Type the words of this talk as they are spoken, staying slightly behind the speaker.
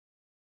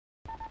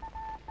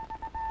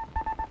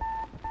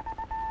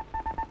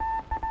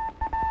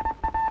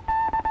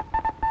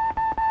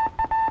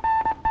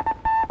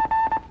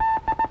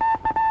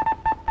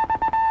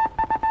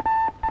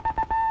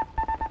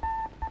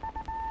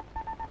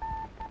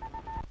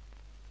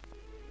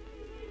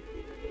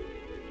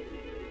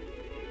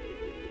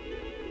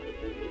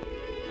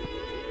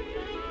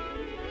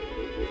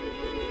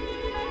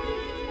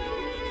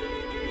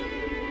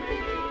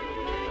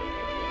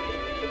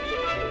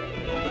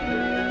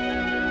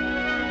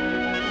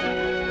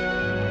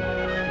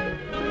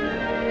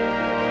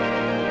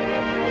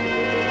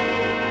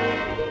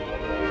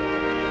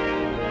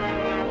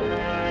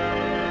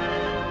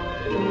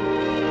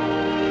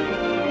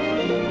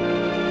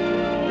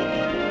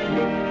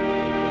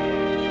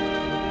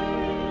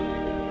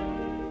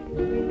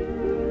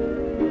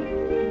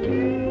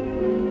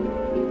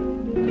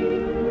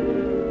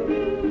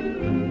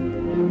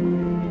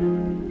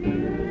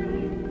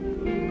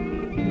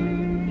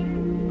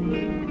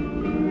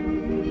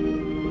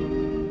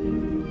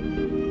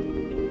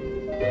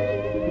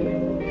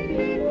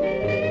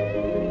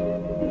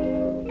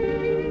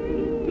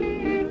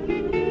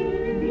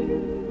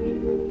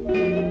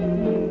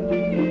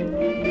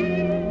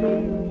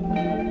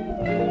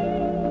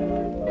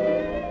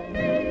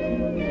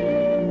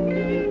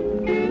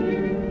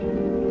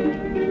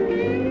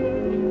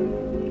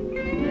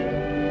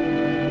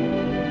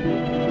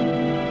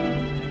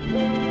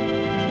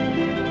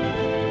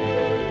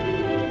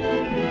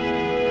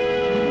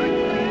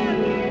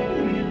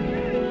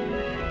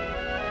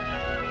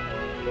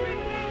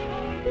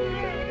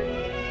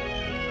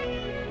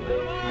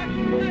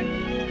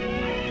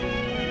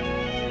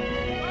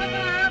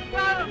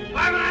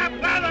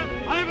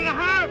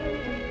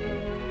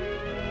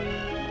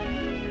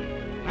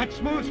That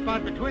smooth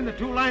spot between the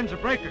two lines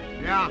of breakers.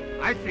 Yeah,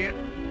 I see it.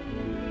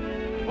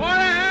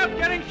 4.5,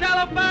 getting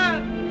shallow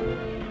fast.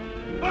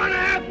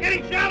 4.5,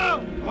 getting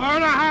shallow.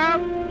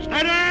 4.5,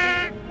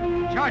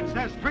 steady. Chart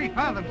says 3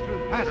 fathoms through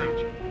the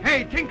passage.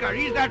 Hey, Tinker,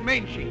 ease that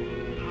main sheet.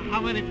 How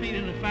many feet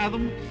in a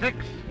fathom?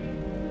 6.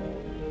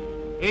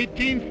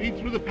 18 feet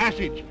through the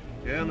passage.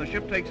 Yeah, and the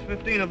ship takes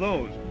 15 of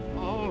those.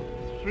 Oh,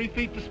 3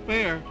 feet to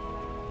spare.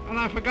 And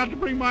I forgot to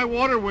bring my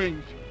water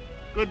wings.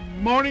 Good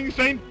morning,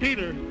 St.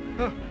 Peter.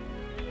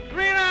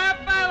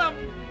 3.5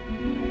 fathoms.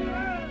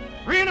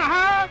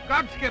 3.5?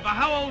 God, Skipper,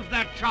 how old's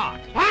that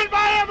chart? Stand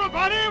by,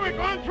 everybody. We're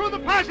going through the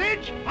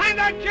passage. Find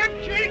that jib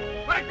sheet.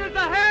 Breakers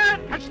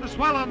ahead. Catch the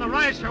swell on the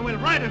rise, sir. We'll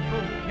ride it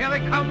through. Here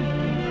they come.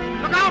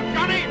 Look out,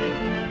 Johnny.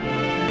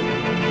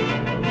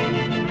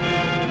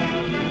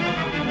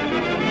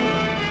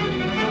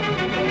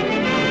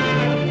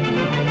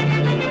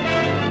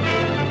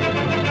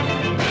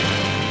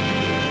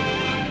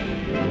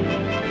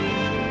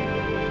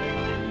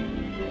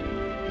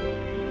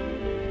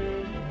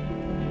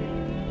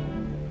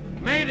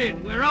 Made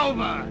it. We're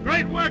over.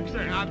 Great work,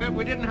 sir. I bet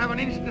we didn't have an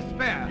inch to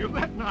spare. You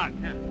bet not.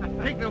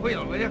 Take the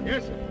wheel, will you?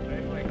 Yes, sir.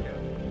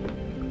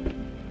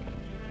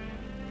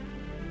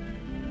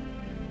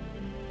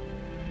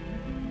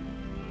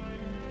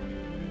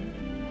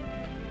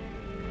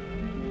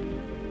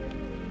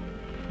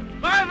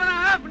 Five and a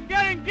half and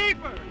getting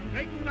deeper.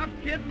 Taking up,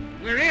 kid.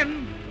 We're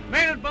in.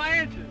 Made it by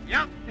inches.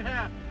 Yep.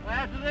 Yeah. Well,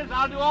 after this,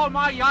 I'll do all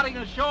my yachting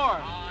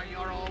ashore. Oh,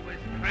 you're always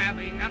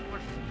crabbing. That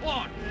was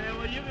sport. Yeah,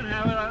 well, you can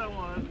have it. I don't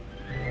want it.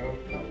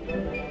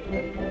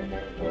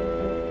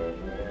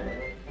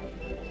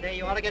 Say,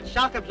 you ought to get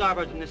shock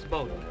absorbers in this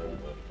boat.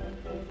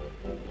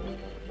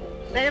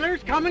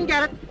 Sailors, come and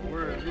get it.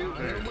 Where are you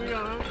there? We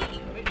are.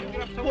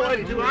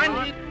 Boy, do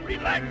I need to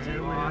relax.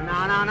 Oh,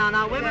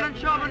 no. Women and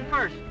children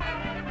first.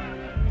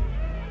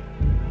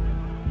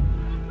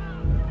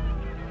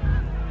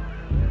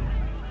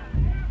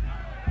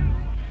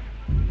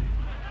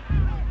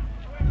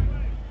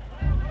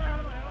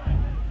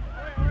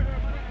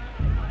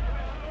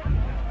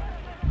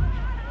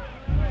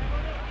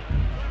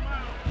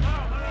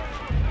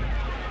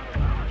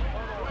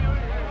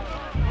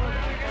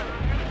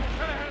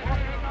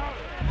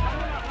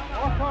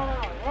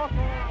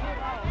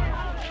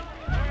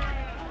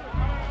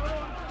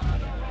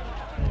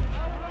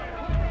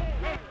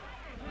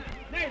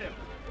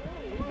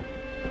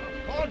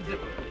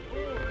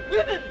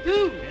 Women,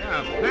 too.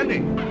 Yeah, plenty.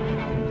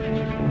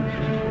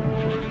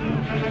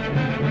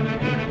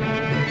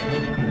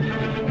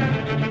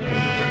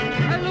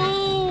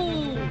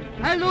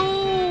 Hello!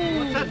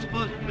 What's that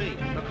supposed to be?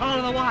 The call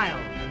of the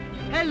wild.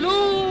 Hello!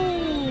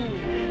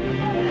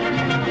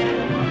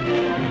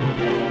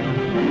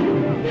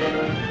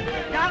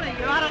 Johnny,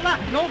 you're out of luck.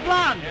 No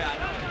blonde.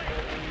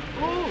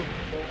 Oh,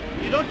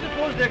 you don't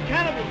suppose they're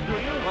cannibals, do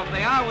you? Well, if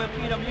they are, we'll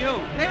feed them you.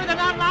 Maybe they're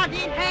not allowed to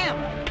eat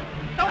ham.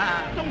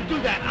 Don't do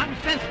that. I'm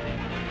sensitive.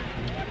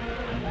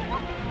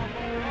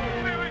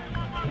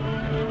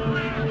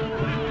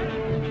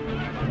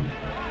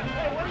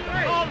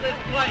 Call this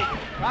place.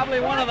 Probably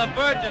one of the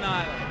Virgin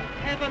Islands.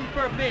 Heaven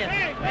forbid.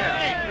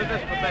 Yeah, this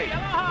is for bait.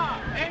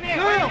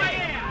 Girls,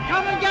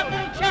 come and get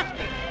little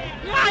Chesky.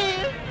 Here he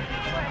is.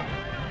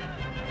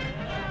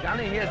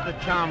 Johnny, here's the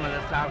charm of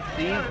the South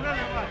Seas.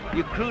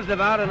 You cruise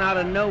about and out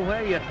of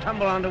nowhere, you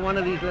tumble onto one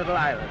of these little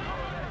islands.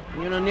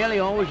 You know, nearly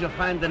always you'll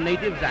find the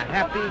natives a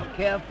happy,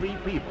 carefree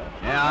people.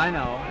 Yeah, I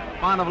know.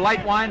 Fond of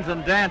light wines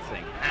and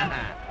dancing.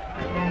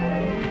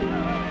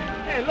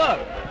 Hey, look.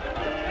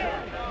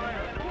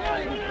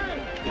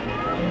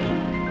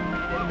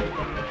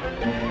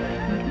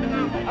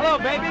 Hello,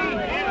 baby.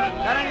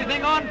 Got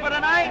anything on for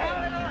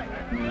tonight?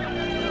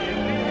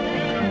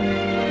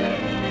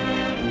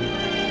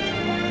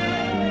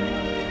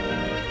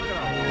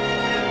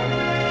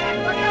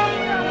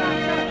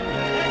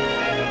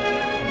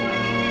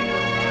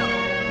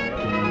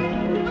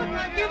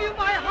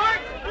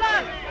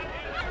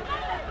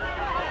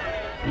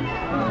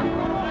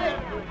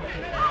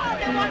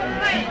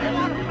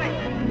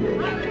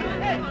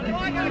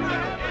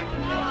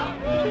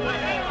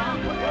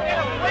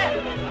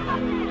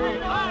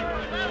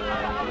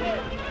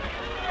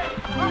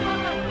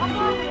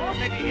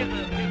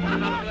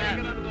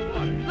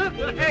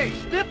 Look, hey,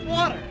 stiff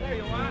water. There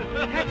you are.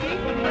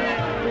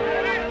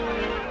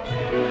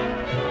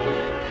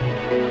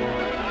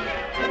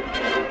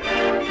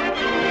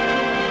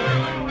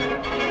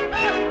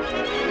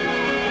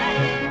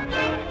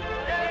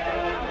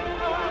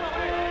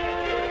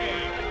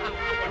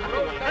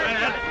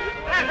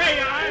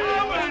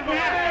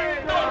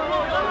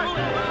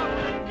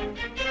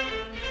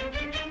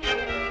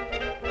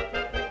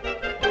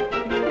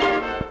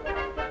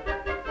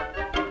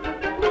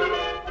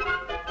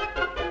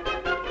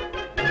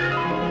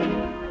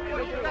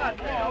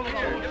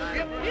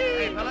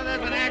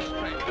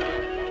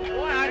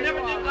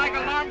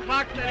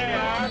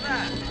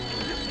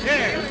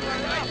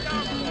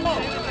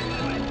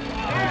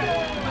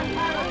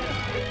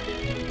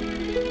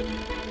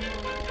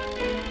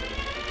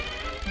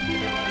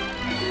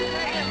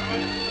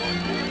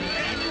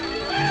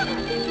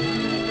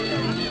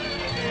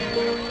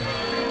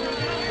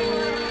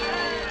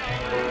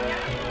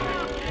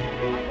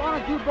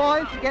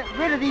 boys to get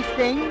rid of these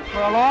things for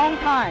a long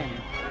time.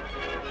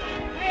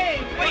 Hey,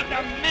 wait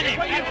a minute.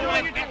 What are you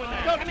doing?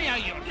 Come here,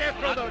 you. Can't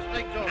throw those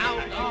things over.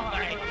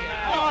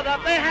 Oh,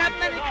 they have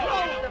many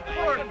clothes. The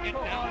poor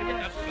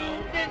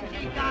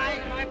stingy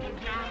guys.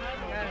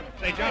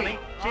 Say, Johnny,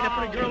 see that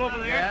pretty girl over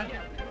there? Yeah?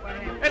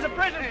 There's a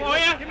present for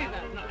you. Give me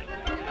that.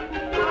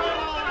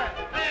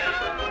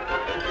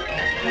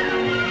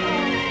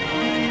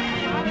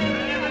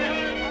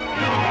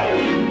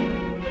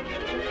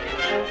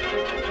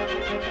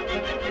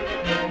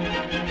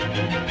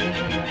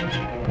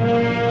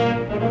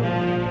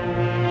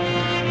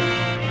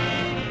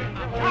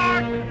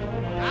 Shark!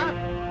 Huh?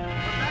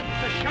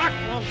 It's a shark.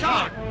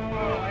 Shark!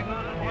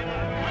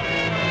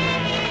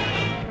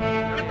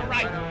 Get the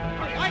right.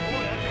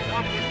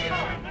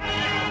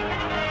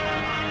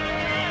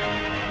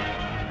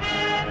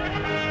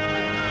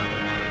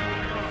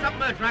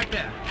 Submerged right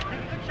there.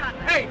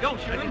 Hey, don't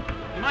shoot him.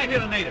 You might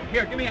hit a native.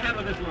 Here, give me a hand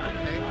of this line.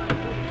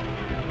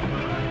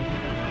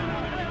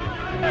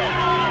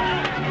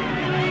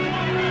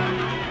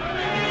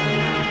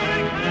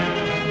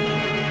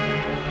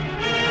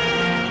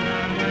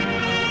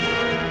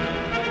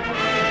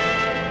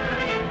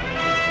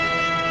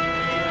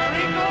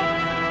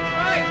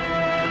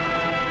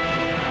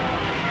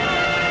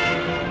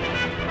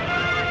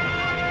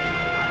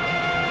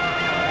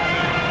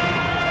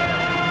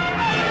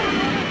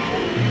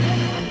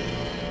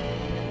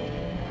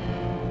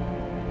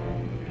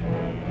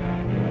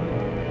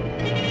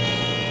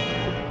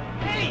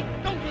 Hey,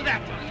 don't do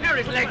that. Tear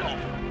his leg off.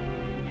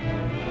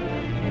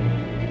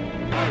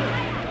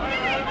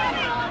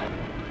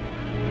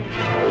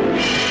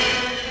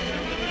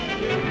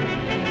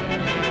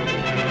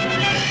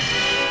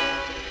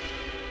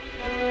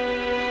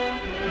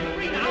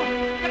 Free now.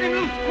 Get him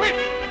loose, quick.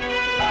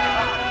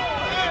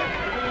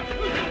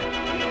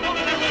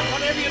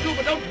 Whatever you do,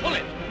 but don't pull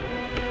it.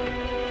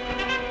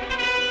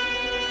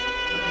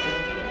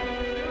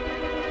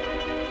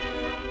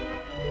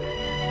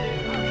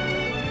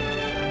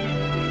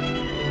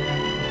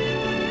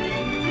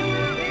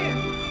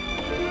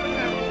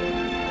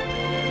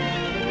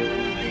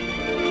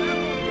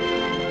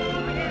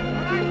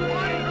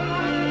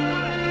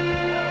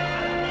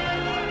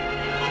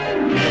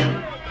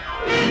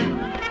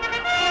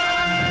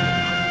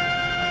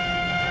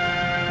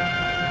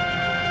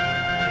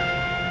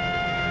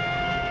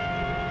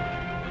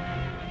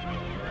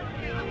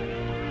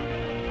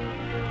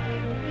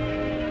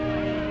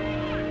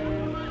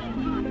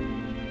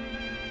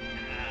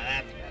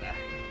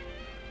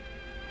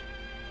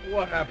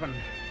 What happened?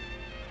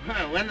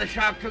 When the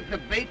shark took the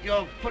bait,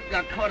 your foot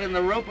got caught in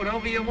the rope and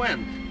over you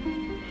went.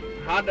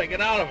 How'd they get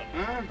out of it?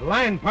 Huh? The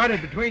line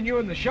parted between you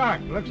and the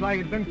shark. Looks like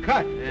it'd been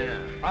cut. Yeah.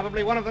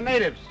 Probably one of the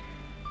natives.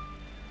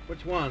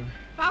 Which one?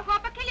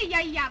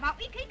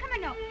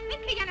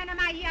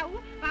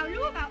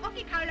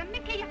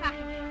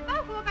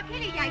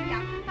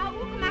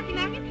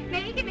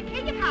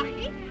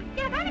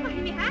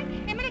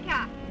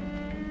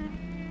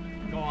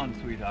 Go on,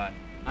 sweetheart.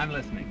 I'm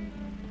listening.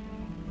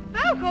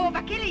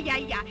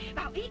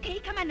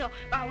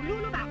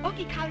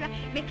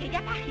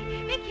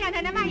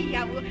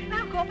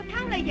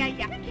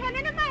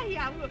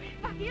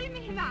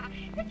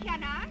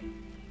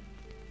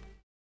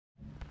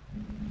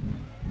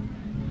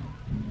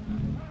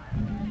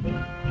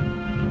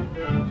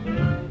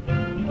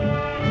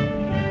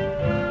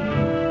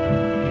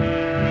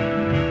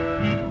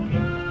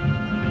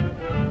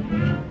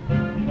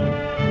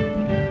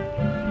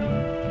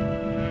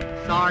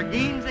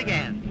 Sardines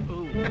again.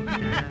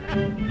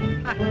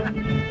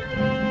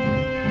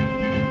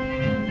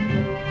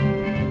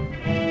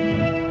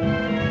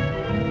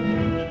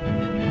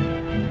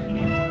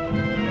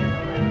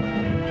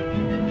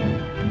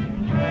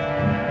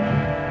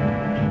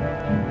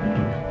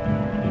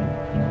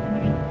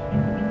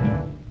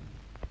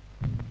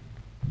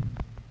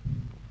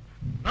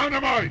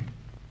 Dynamite!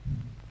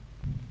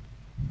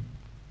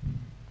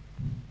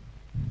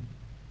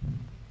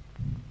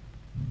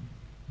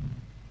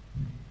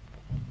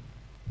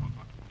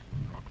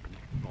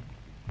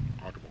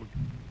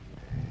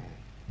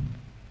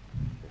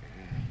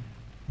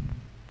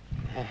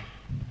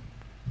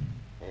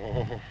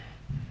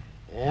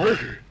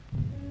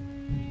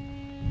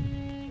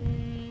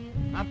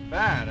 Not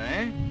bad,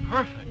 eh?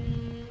 Perfect.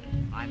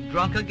 I'm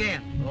drunk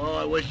again. Oh,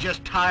 I was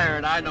just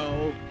tired, I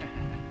know.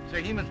 So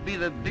he must be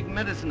the big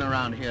medicine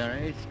around here,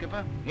 eh,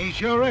 Skipper? He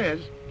sure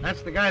is.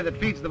 That's the guy that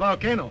feeds the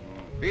volcano.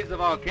 Feeds the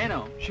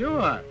volcano.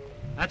 Sure.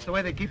 That's the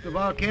way they keep the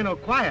volcano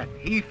quiet.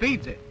 He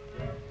feeds it.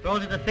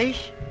 Throws it to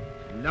fish?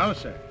 No,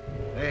 sir.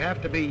 They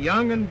have to be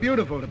young and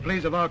beautiful to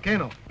please a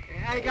volcano.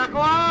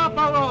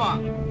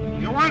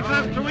 You want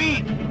us to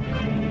eat?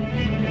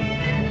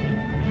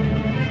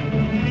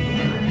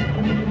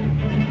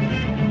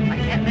 I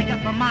can't make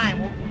up my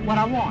mind what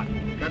I want.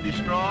 Got any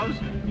straws?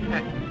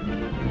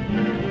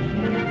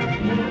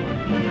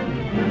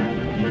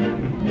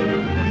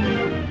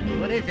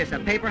 What is this, a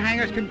paper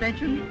hangers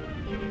convention?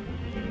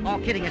 All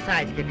kidding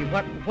aside, Skippy,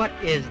 what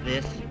is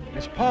this?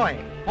 It's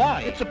poi.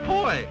 Poi. It's a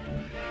poi.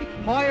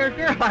 Boy or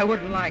girl, I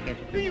wouldn't like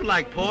it. Do you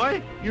like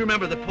poi? You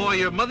remember the poi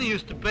your mother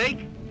used to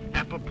bake?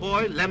 Apple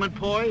poi, lemon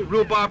poi,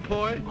 rhubarb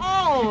poi?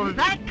 Oh,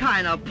 that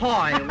kind of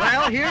poi.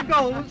 Well, here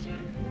goes.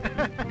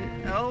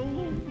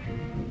 Oh.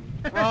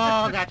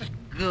 Oh, that's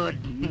good.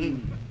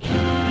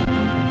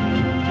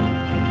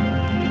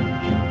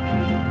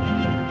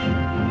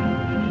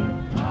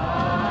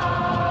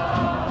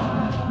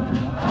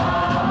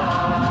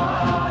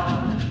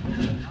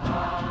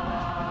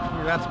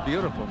 That's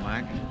beautiful,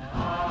 Mike.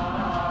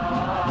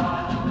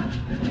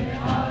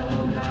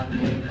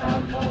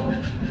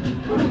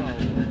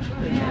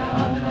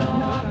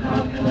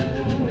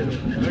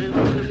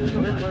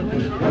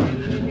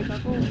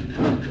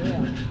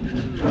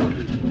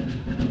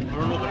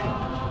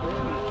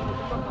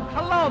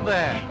 Hello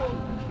there.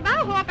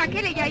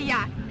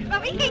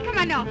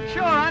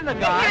 Sure, I'm the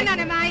guy.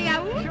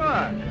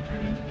 Sure.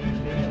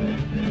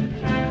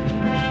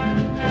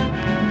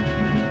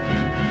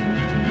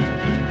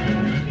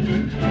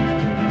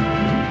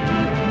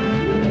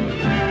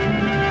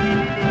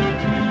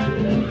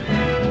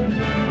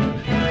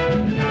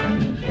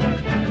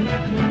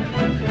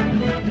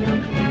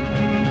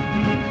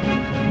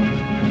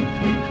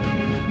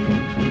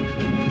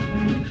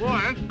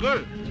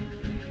 Good.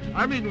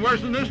 I'm eating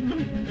worse than this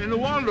in the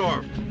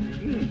Waldorf.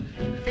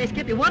 Say,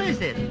 Skippy, what is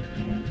this?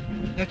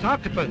 It's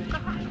octopus.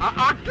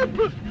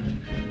 Octopus?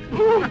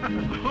 Ooh.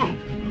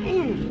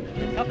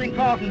 Something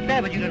crawled and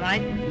fed with you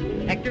tonight.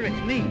 Hector, it's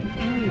me.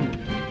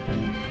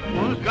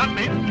 Well, it's got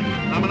me.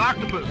 I'm an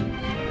octopus.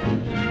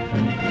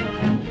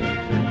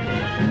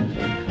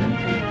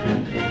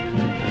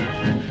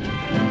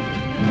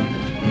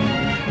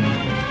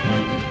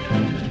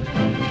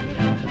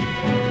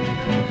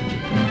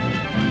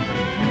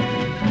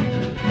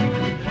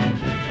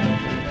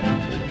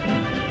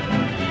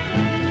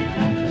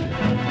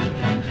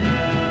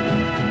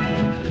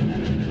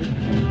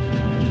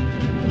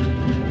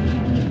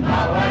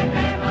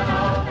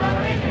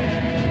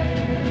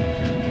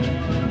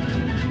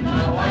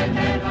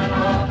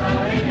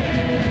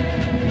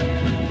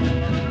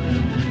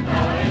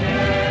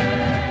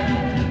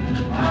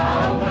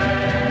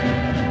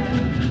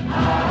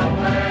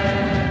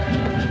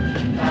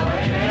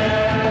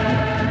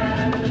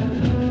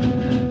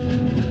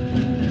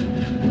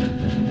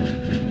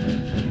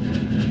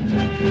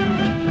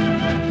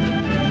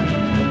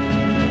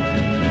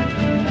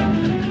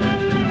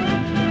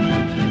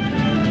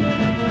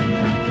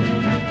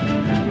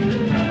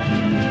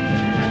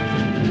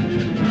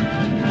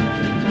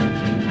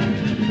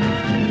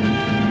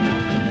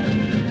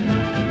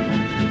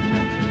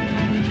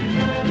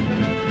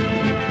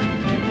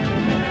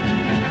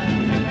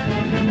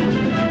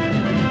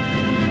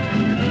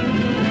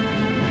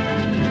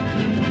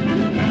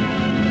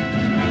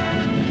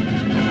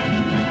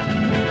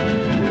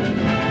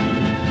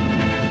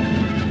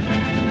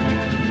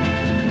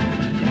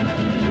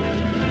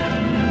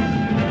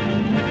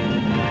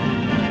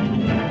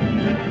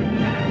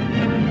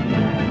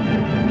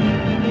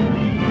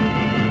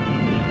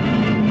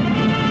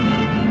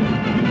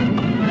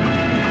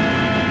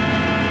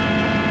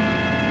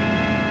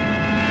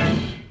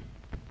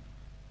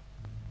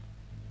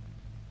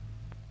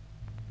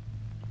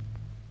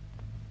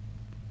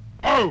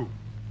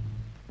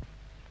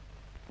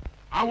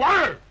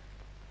 Water!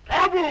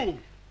 Abu!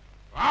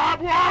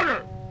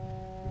 Water!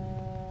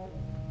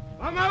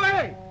 On my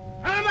way!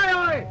 On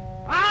my way!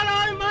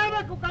 Aloy,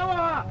 mama,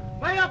 kukawa!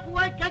 Maya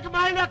puway,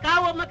 kakamay na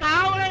kawa,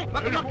 makahawli!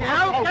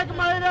 Makamakihaw,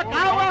 kakamay na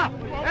kawa!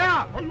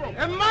 Yeah!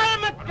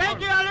 Mama,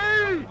 kaki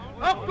ali!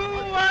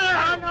 Okuwala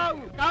hanaw!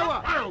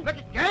 Kawa!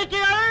 Kaki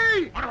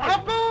ali!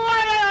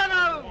 Okuwala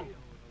hanaw!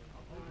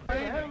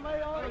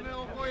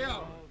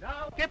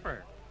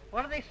 Skipper,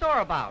 what are they sore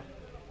about?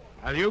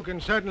 Well, you can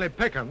certainly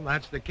pick 'em.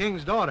 That's the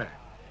king's daughter.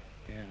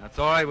 Yeah, that's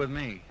all right with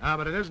me.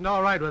 But it isn't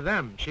all right with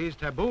them. She's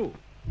taboo.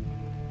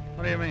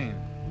 What do you mean?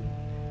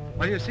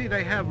 Well, you see,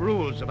 they have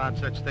rules about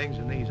such things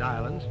in these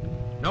islands.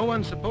 No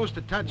one's supposed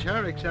to touch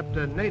her except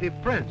a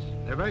native prince.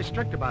 They're very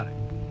strict about it.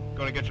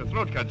 Gonna get your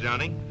throat cut,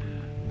 Johnny.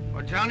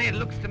 Well, Johnny, it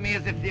looks to me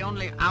as if the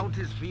only out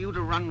is for you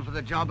to run for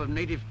the job of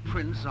native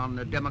prince on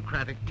the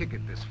Democratic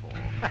ticket this fall.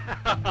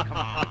 Come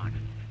on.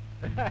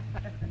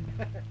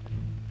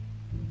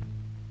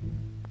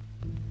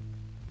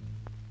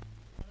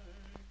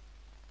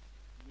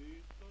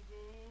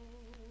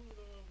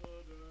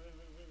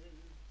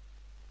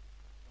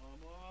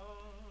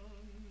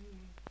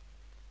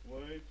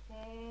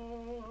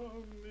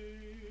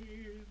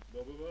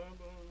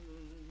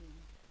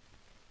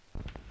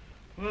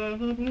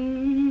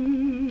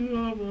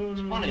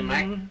 It's funny,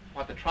 Mac,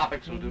 what the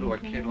tropics will do to a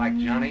kid like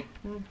Johnny.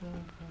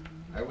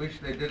 I wish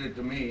they did it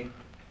to me.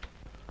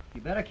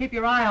 You better keep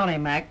your eye on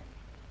him, Mac.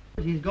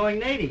 He's going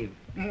native.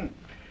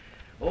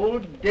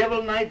 Old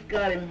Devil Knight's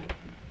got him.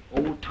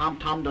 Old Tom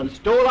done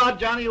stole our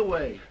Johnny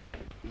away.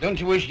 Don't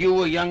you wish you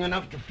were young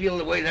enough to feel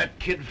the way that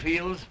kid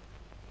feels?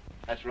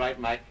 That's right,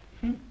 Mike.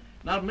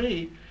 Not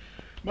me.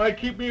 Might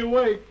keep me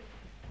awake.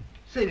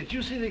 Say, did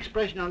you see the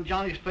expression on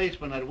Johnny's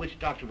face when that witch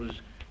doctor was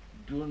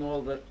doing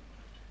all that?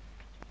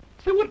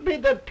 Say, what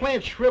made that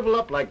plant shrivel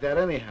up like that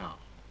anyhow?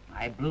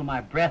 I blew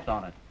my breath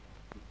on it.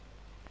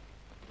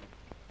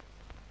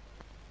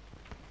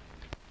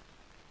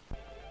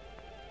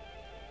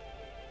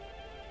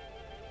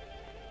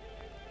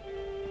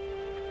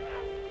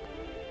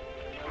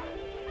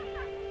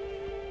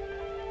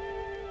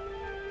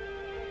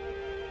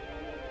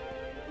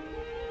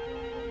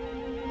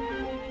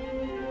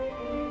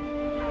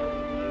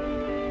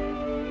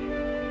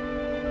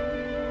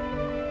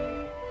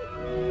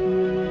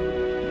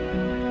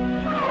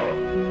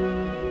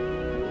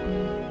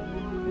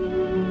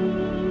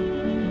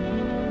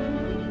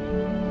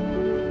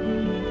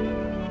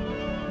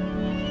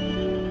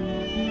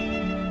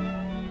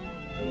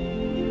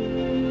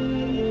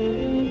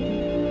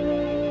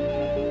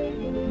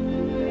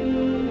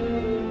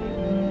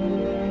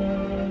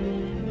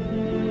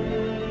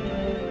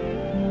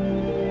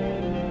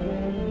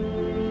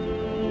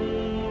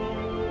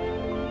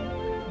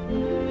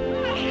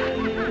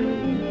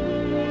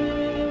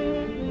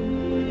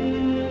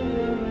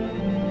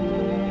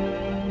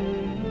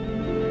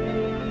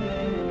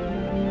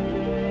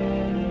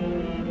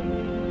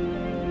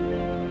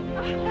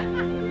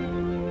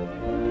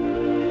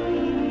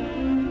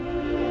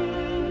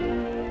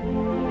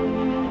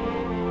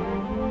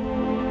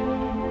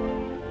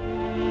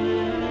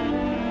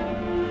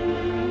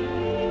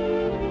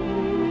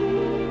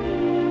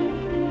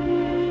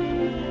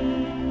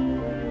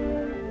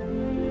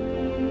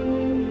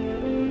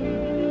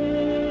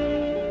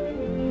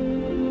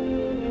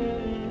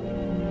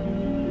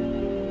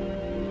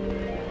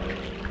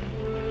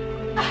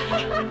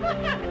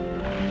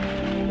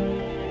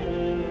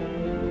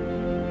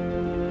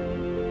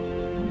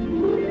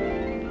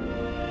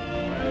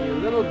 You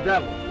little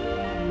devil.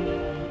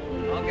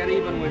 I'll get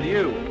even with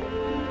you.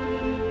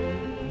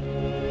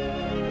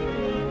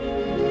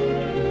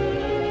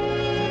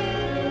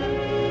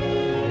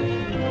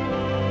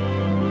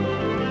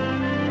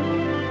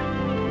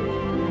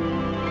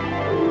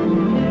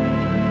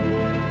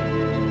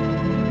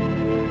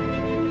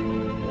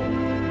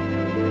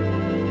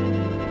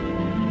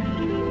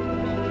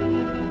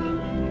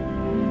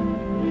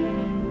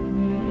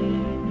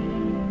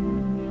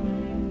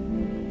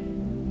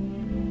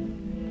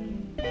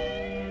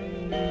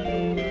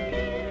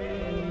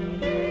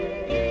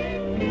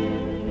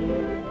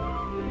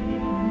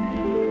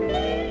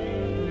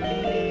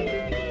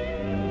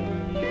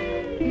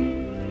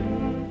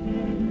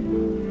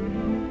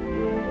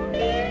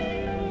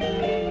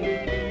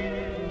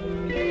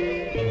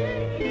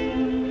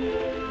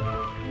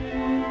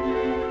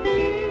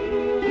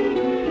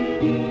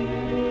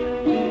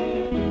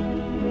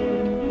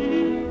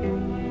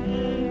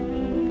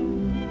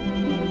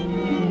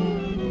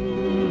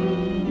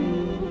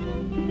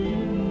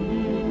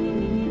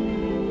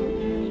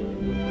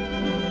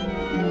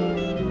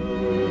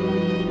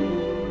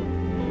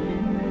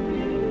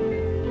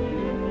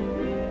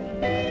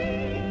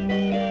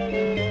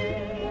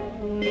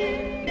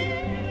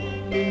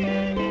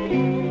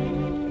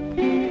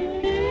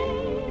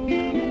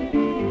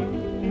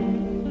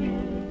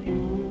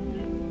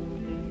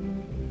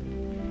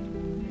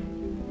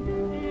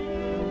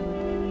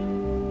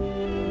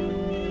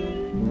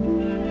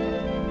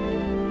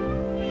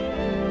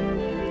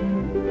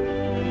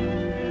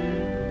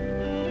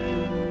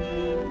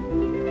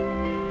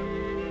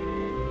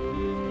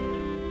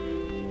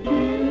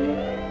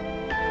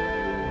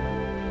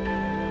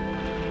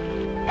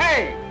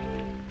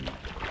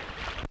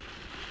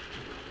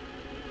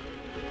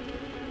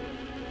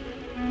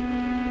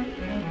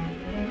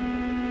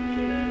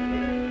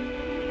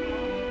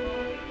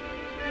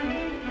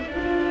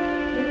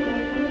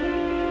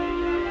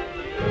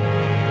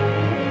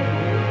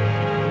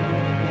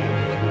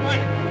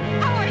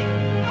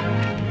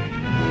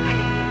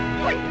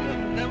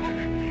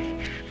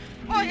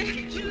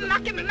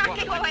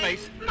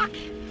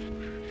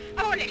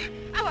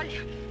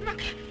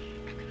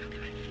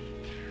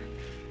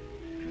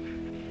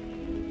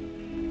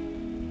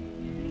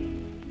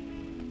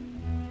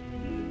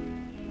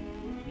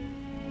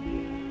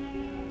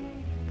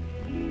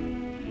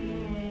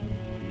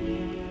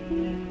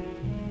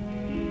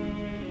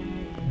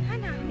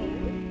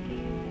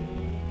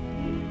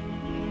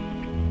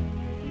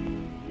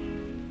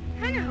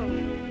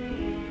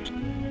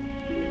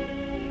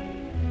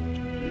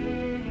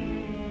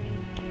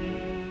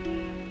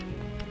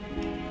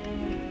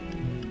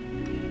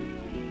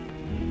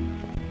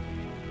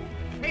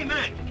 Hey,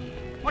 Mac,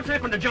 what's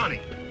happened to Johnny?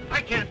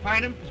 I can't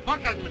find him. His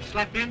bunk hasn't been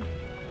slept in.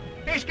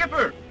 Hey,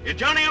 Skipper, is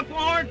Johnny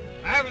aboard?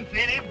 I haven't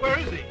seen him. Where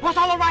is he? What's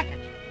all the racket?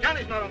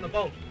 Johnny's not on the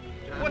boat.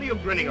 What are you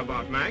grinning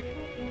about, Mac?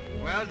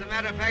 Well, as a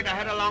matter of fact, I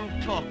had a long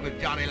talk with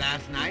Johnny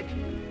last night,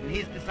 and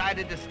he's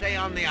decided to stay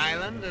on the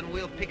island, and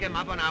we'll pick him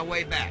up on our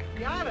way back.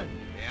 The island.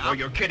 Yeah? Oh,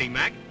 you're kidding,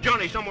 Mac.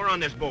 Johnny's somewhere on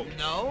this boat.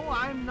 No,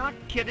 I'm not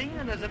kidding,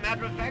 and as a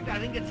matter of fact, I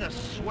think it's a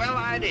swell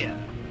idea.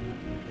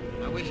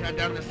 I wish I'd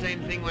done the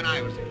same thing when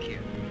I was a kid.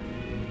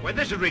 Well,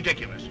 this is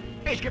ridiculous.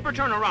 Hey, Skipper,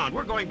 turn around.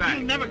 We're going back.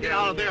 You'll never get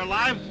out of there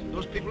alive.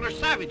 Those people are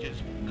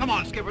savages. Come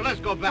on, Skipper,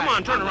 let's go back. Come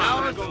on, turn around.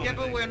 No, Let's go.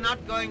 Skipper, we're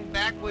not going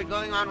back. We're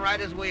going on right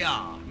as we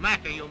are.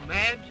 Mac, are you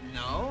mad?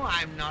 No,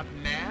 I'm not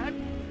mad.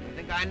 I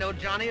think I know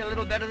Johnny a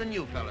little better than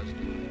you fellas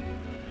do.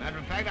 Matter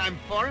of fact, I'm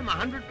for him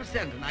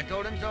 100%, and I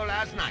told him so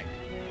last night.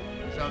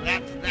 So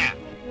that's that.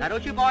 Now,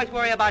 don't you boys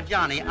worry about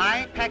Johnny.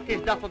 I packed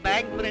his duffel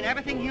bag and put in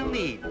everything he'll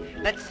need.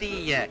 Let's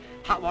see,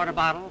 hot water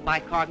bottle,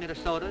 bicarbonate of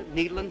soda,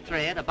 needle and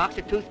thread, a box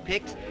of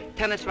toothpicks,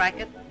 tennis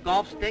racket,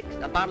 golf sticks,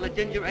 a bottle of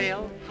ginger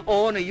ale,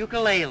 oh, and a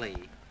ukulele.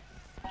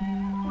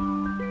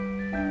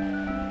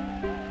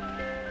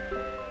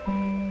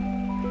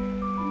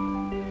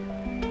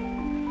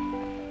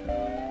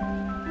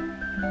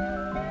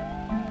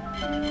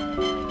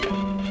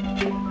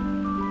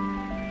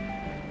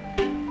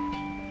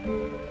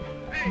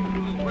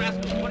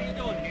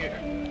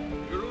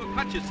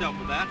 Yourself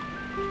with that.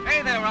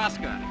 Hey there,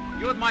 Oscar.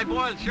 You with my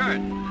boiled shirt.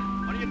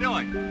 What are you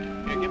doing?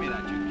 Here, give me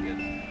that, you kid.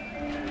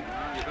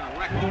 You're gonna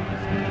wreck all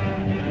this.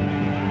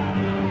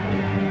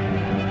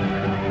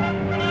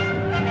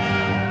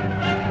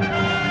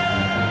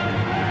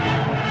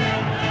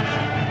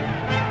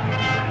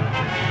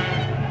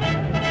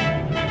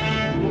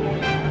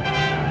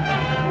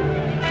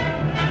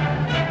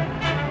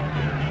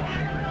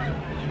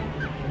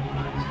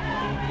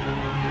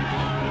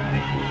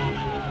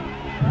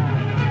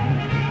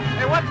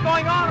 What's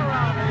going on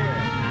around here?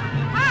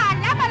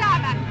 Lama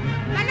lama.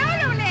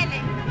 Manolo lele.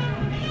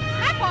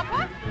 Popo.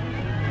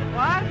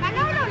 What?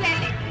 Manolo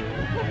lele.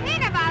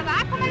 Kupina baba,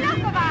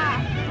 kumaloko ba.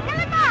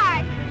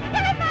 Yalamai.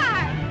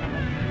 Yalamai.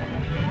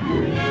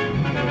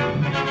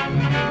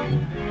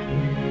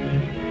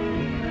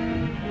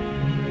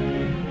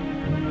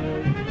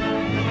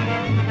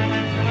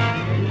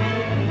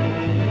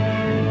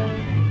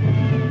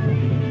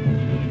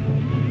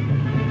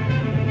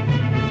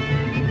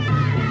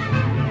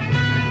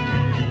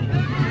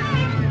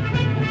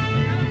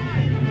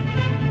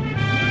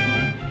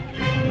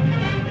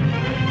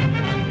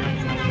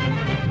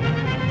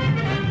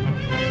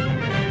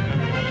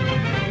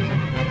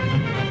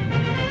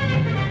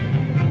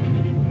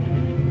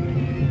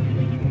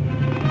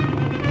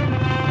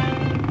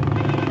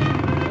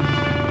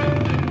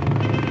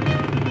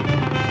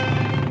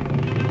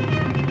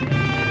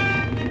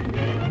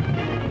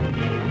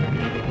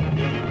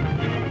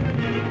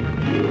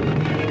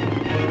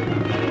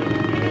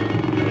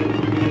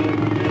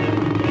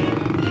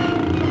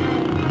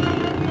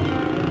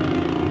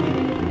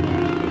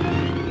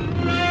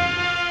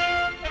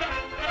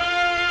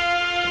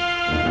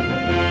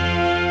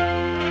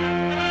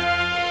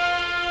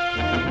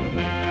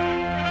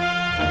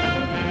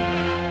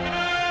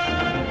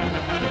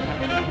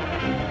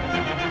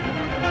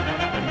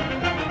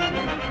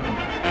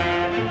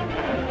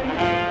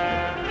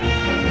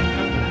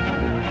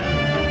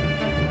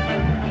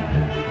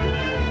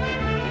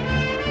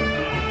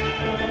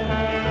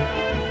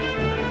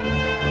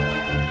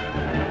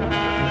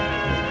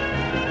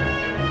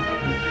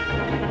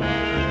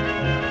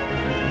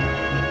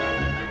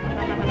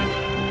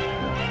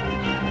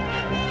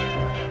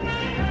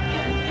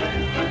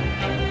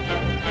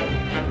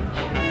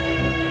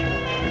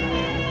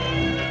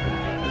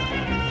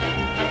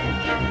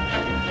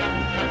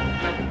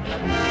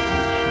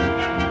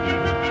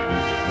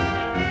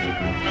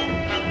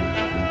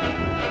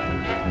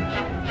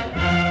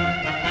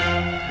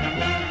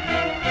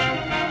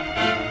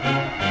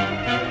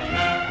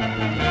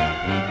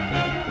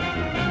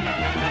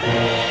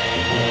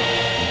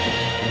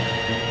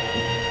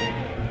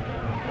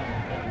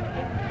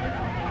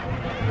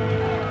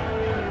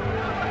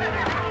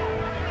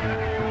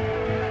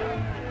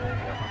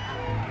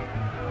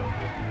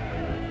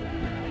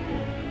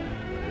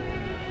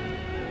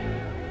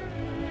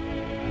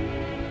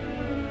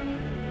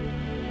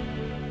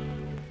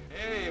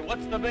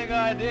 What's the big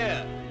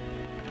idea?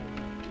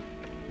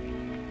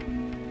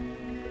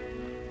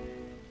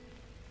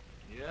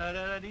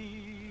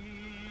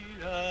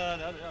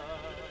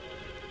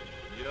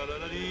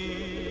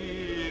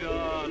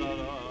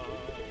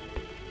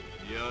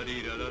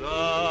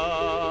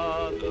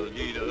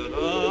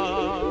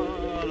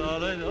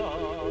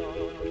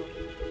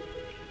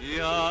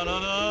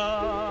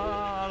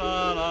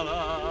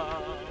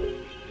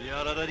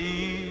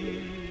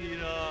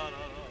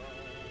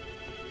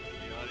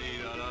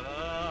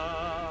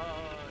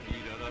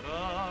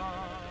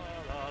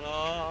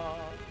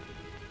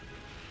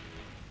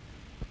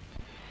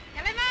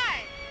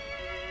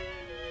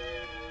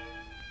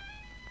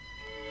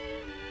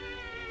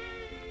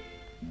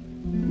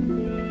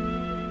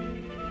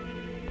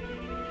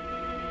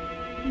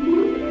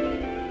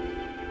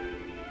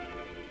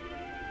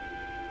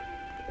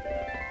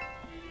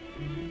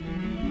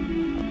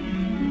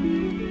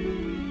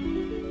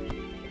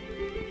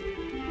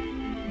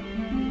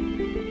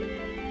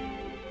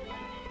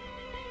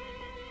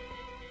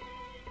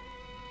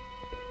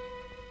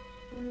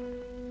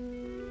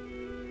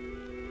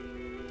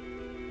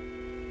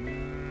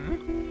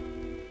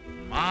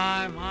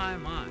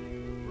 My.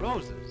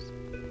 Roses.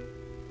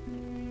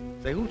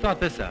 Say, who thought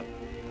this up?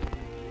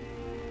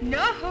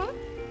 Noho,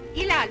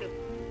 ilalu.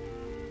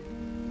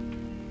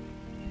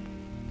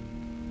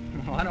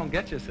 don't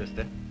get you,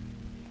 sister.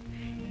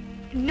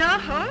 No,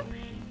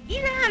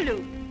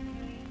 ilalu.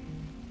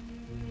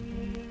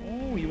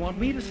 Oh, you want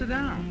me to sit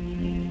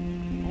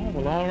down? Oh,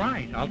 well, all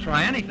right. I'll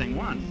try anything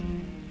once.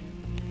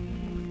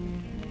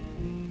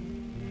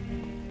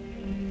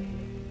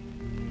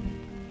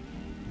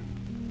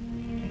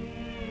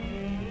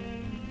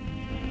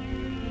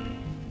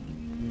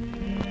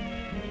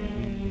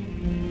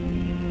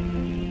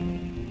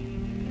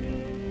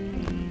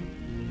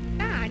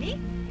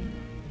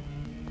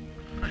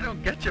 I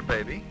don't get you,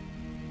 baby.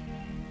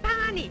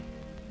 Pani,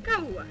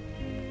 kaua.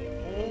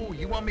 Oh,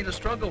 you want me to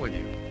struggle with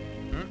you?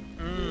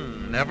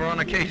 Never on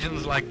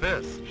occasions like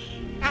this.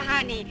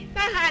 Tahani.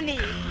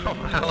 Oh,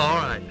 well, all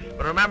right.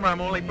 But remember,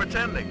 I'm only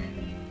pretending.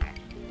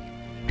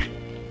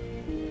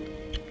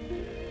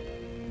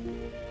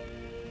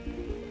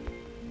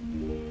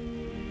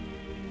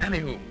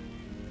 Anywho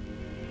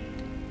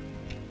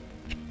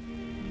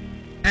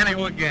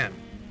again.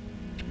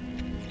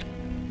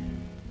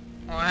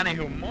 Oh,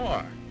 anywho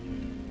more.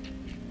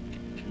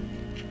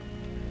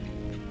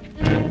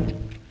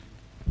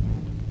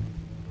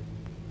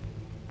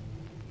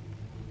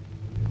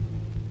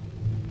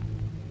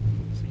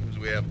 Seems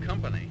we have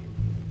company.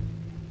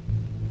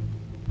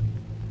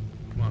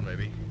 Come on,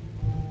 baby.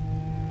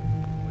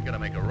 We gotta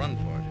make a run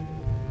for it.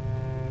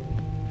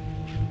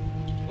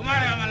 Come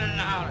on here, man, in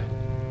the house.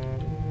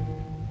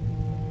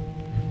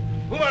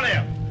 Come on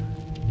here.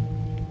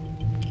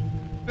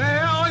 Hey,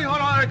 oi,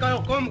 hold on,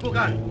 go, come, go,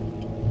 go.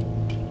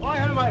 Oi,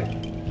 hold on.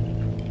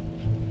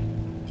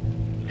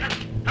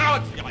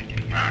 Out!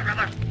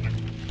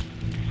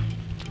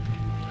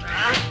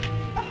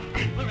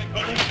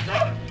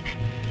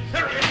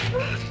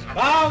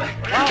 Wow!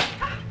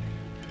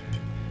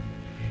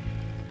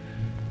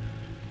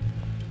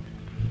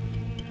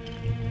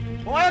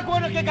 Oi, go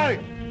to get going.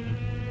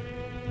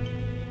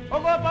 Oh,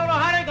 go, Paulo,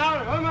 hurry, go,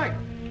 oh, Mike.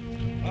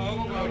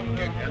 Oh, go,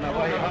 get going.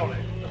 Oh, hold it.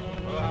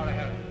 Oh, hold it.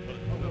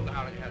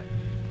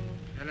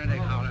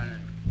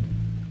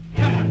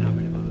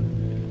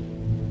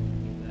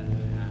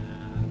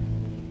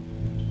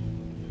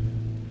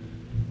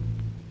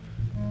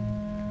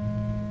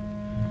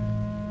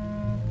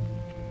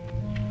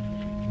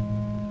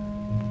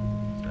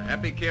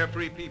 Happy,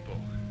 carefree people.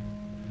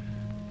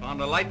 Found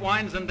the light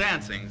wines and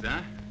dancings,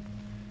 huh?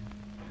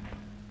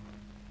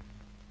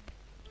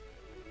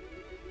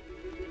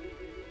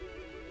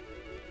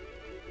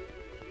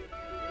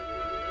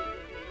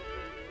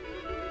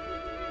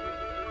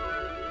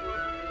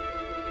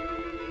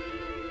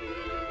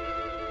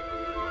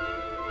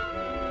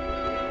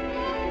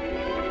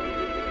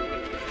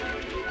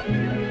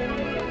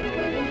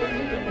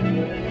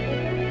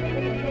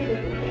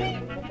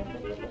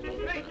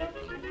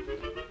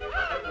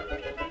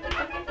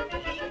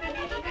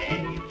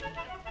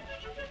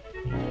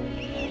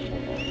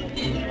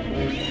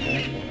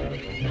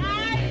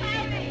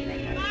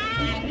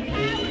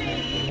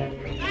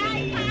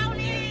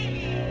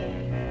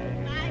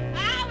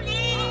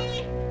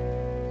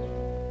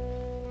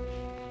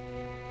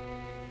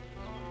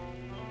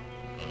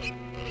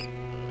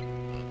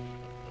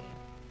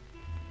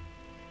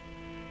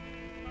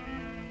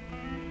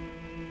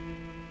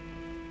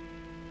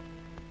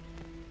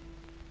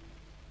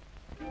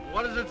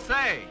 What does it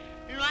say?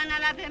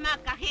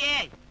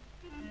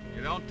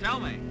 You don't tell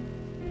me.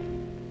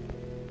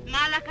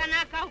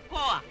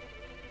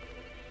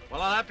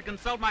 Well, I'll have to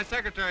consult my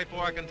secretary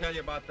before I can tell you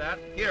about that.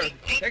 Here,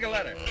 take a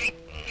letter.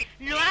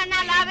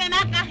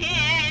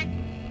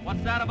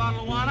 What's that about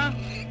Luana?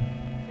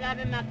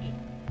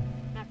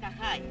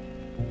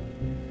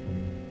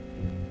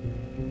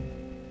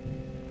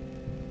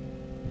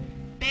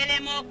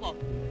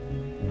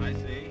 I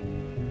see.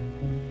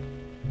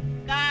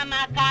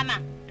 Kama.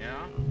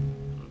 Yeah?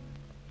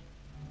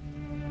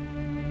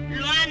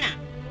 Luana.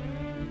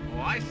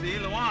 Oh, I see,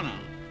 Luana.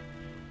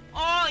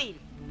 Oil.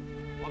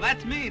 Well,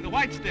 that's me, the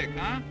white stick,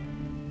 huh?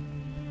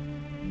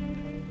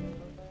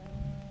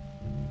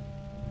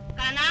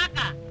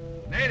 Kanaka.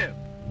 Native.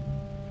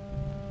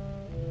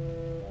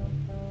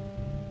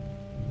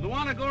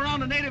 Luana, go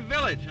around the native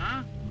village,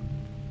 huh?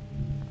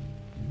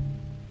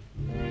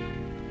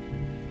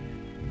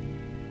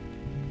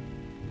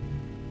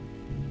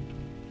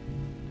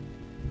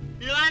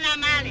 Luana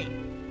Mali.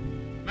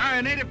 Marry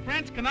a native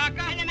prince,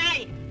 Kanaka?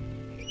 Mali.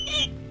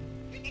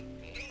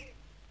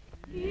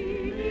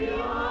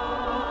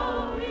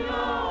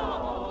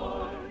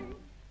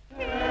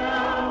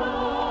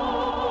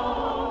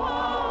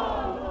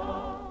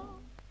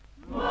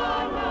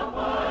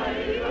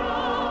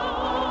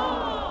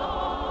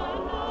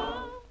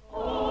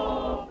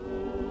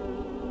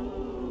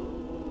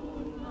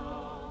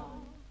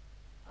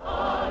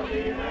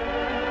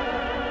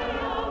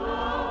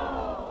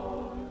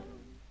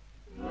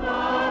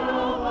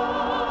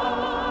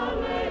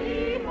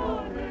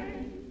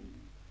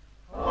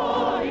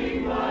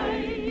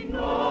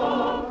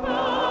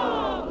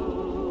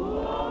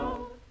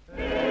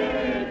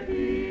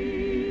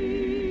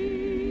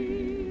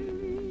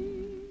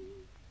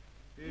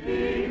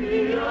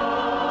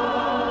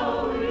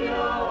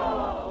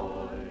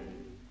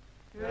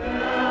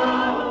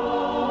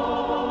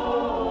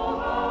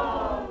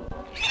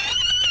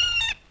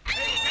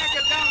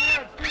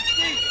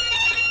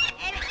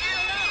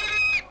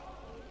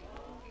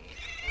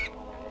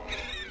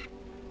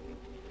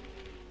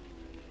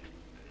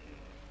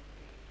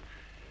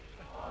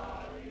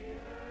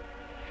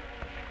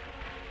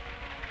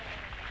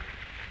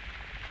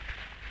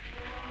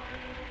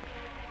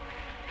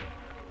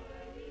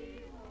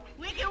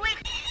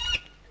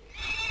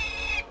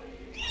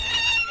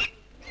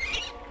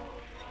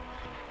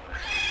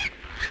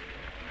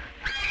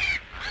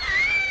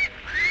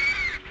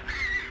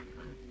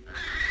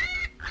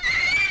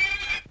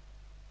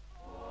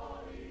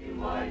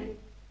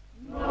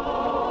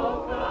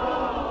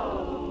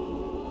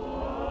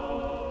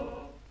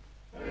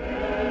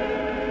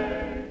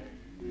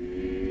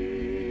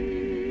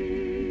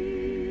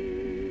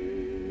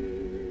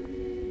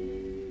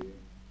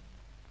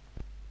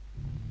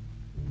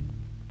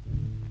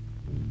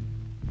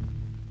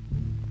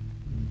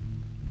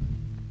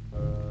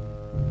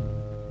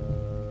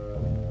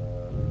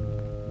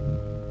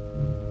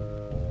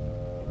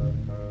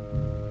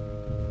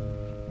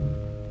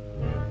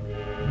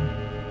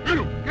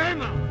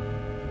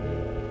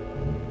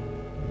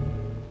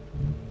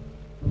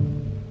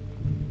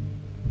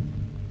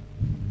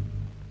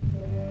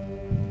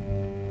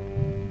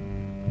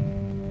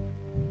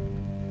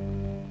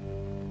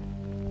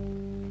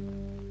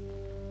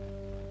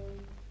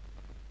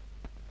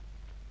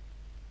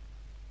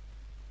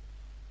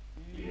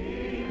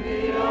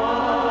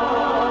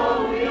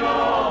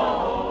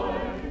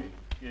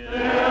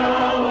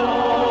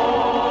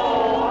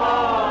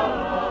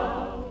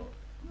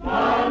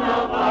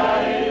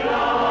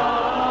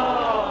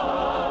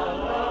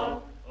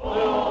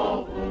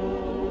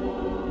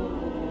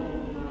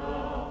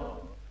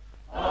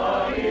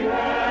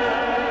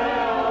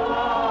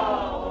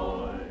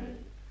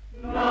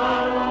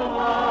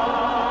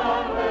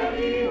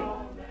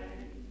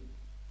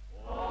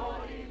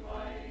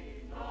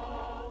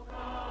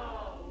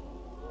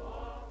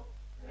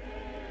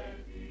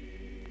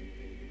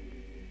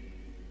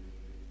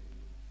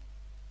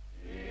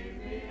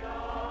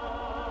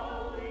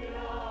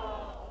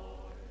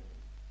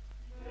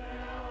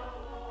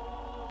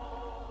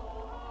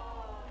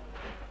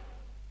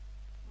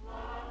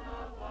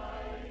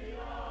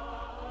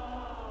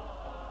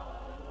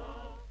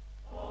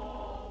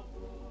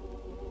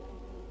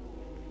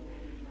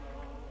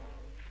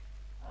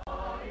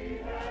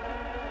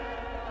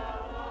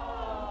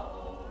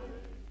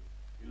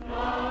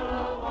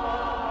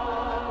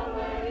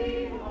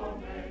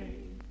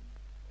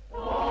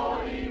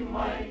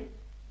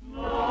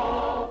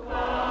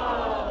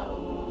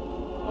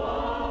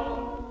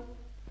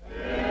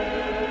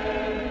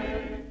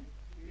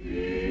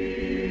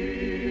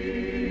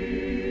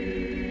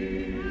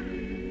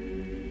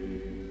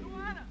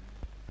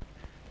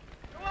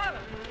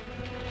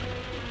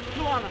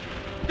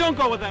 Don't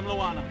go with them,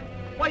 Luana.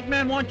 White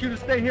man wants you to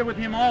stay here with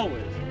him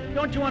always.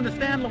 Don't you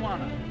understand,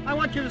 Luana? I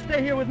want you to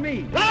stay here with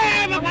me.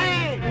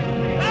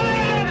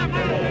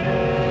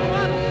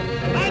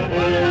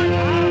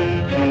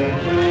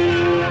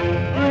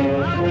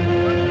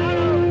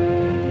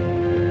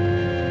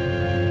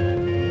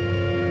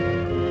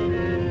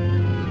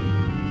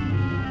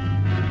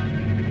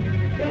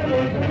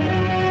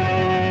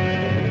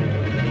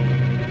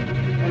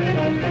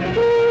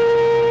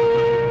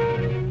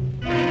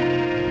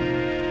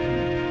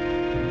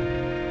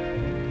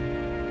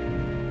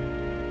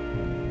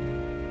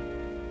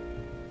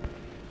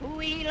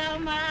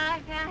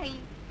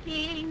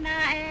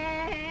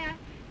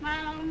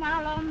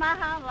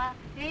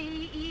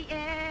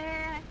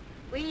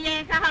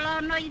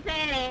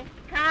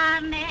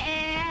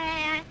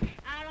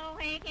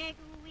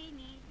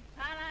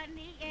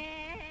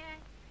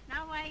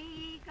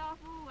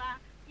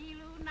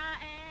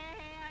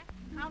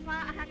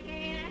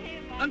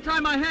 Untie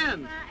my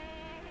hands.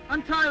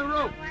 Untie the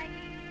rope.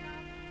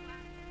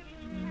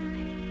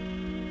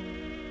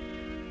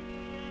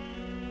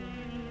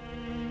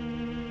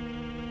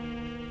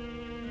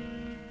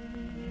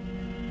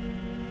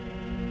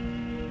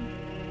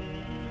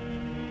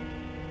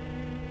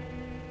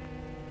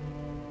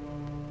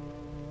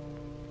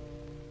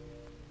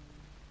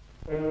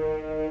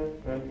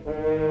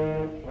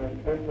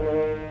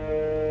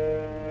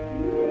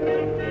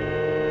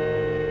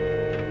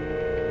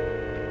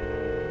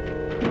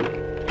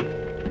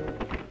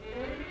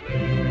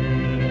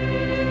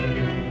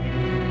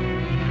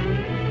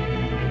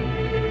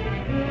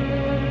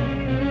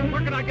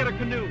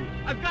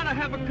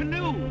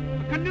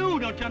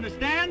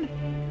 Understand?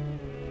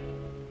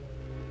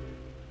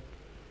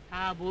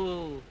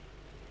 Taboo.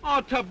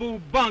 Oh, taboo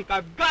bunk.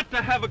 I've got to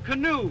have a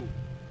canoe.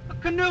 A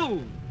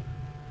canoe.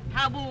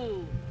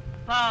 Taboo.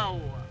 Power.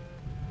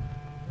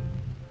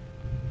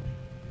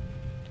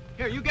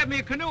 Here, you get me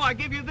a canoe, I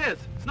give you this.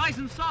 It's nice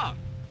and soft.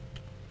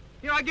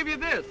 Here, I give you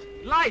this.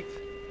 Lights.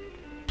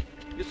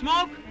 You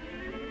smoke?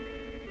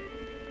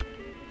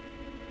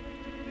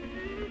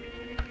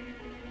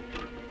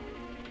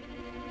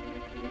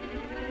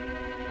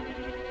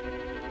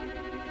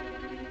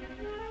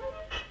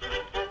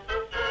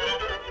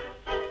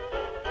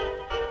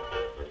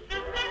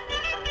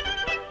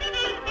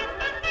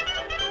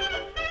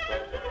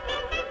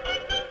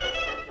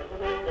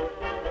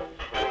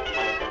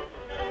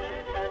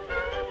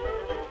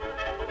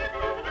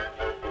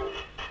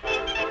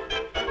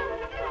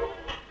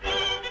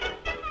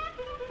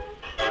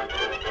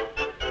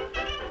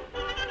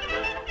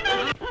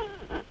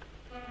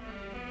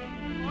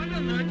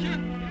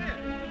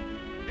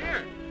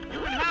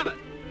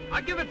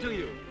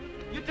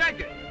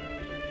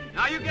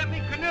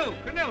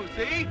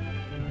 See?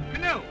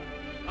 Canoe.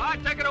 I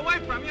take it away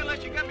from you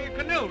unless you get me a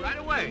canoe right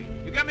away.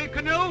 You get me a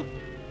canoe?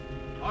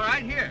 All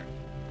right, here.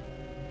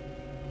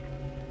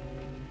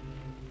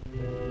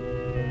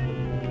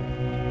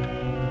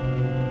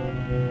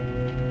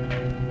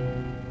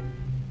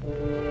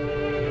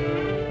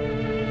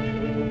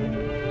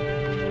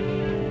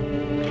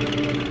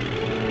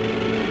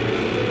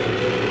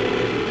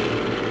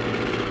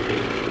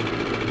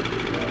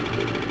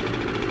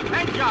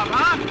 Nice job,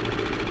 huh?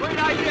 Great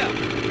idea.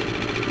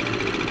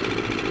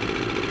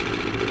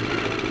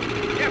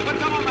 Put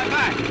some on my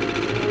back.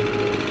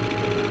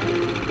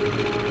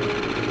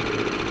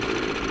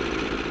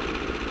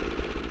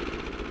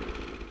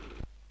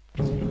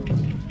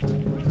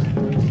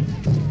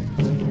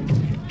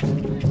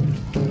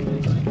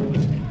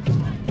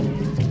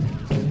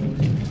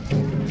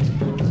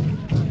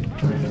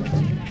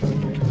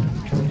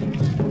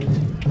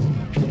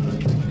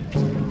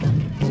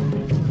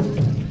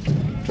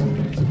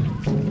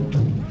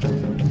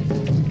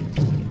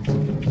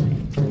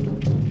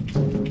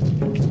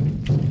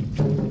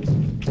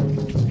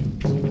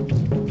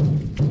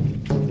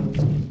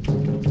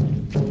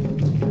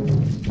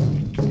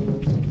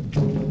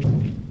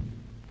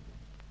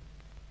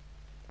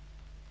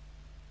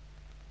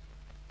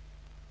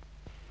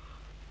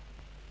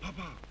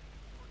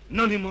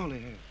 Nani male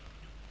he.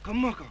 Ka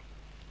maka,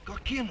 ka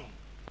kino,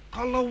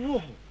 ka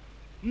lawoho,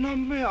 na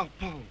mea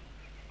pau.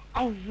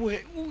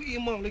 Awe ui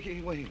male ke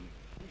i wahi.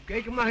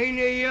 Kei ka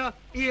mahine ia,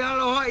 ia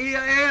aloha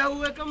ia e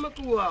au e ka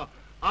makua.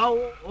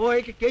 Au o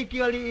e ke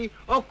keiki ali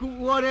oku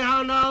uare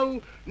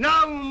hanau,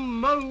 nau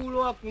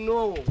maulo aku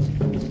no.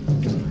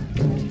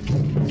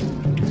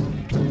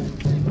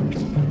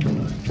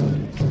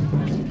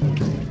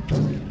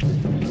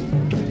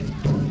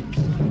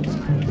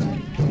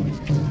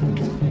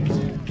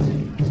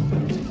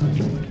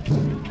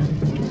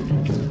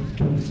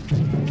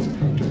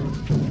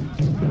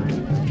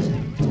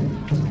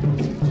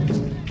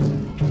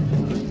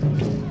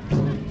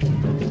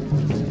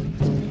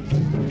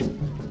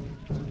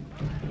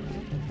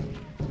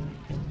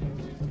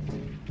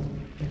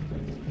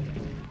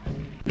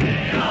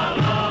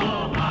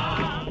 Hello!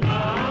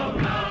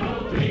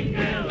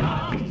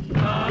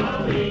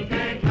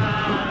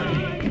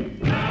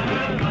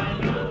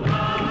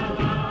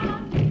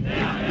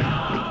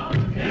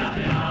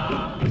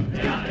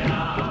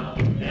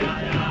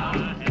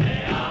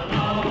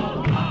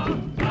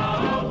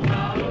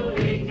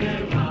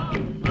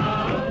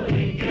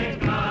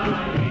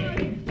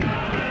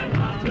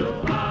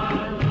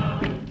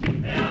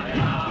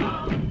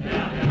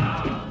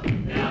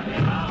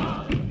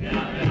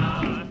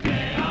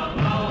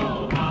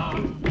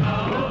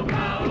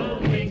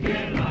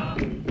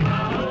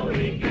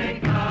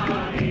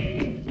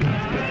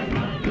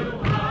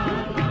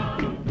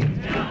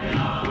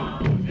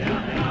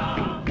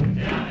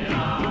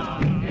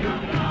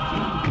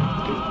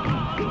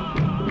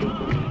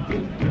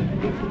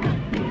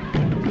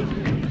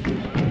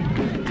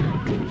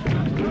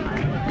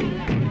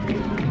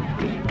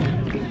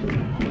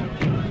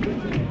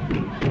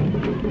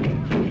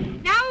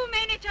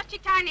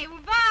 giovane,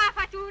 va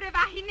fatture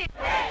vahine.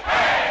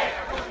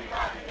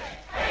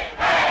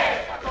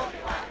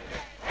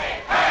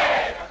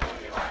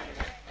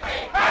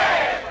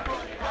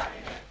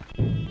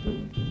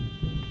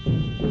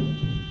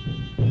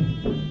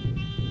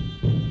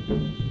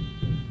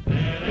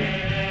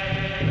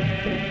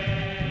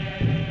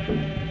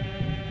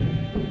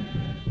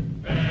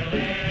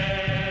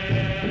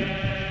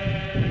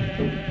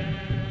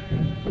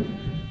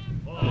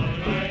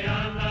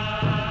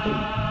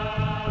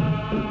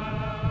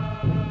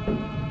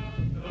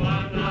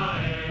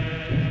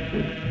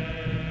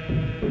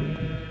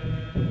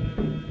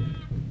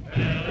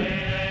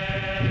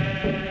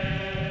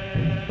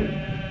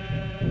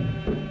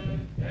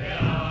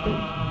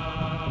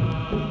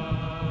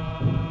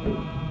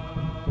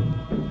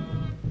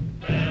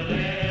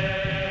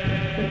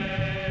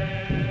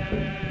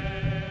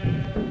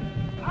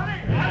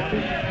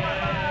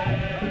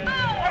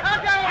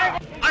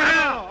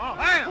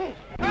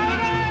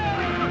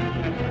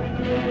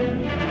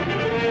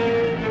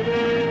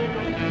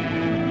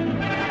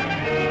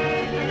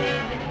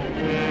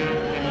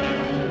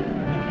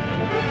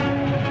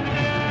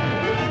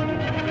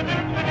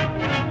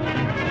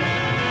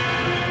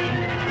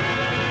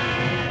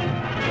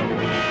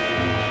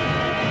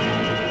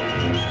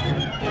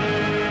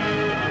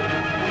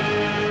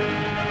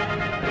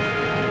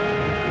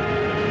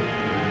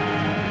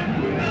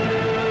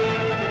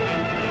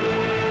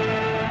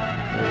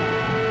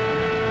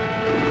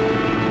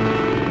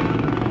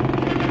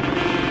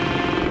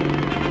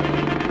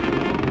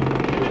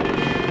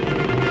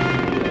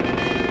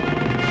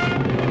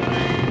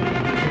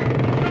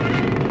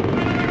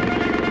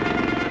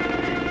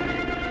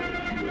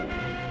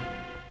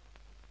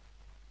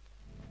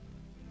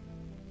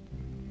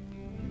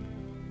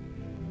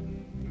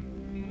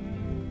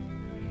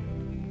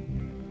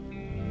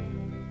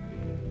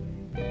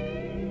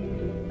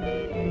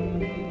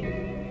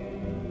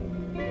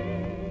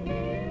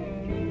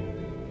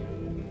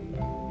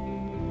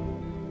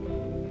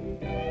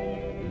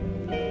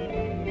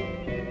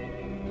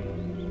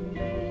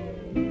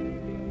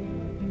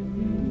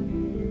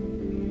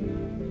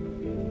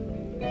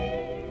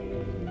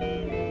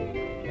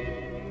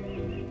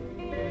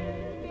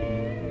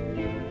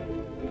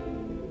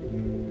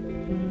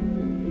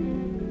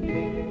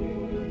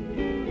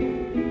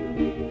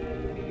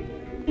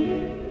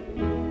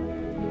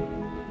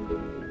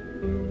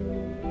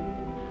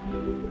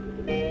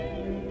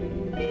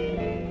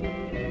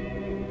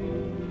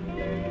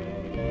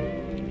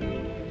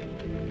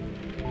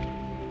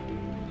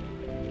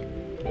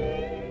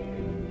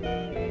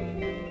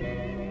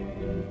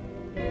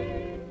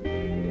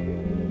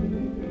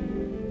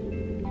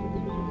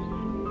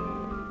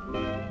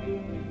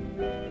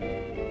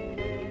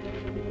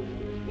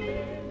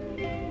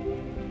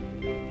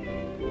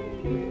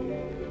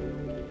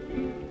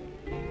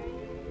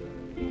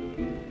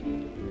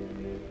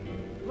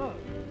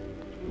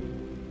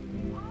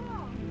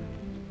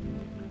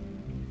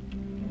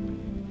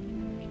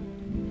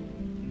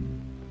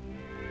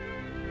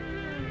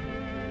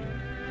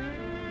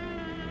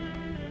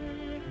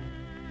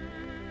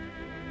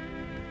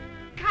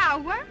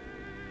 Cower?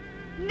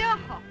 No.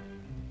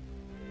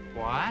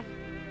 What?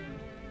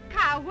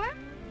 Cower?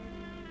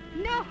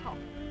 No.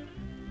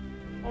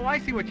 Oh, I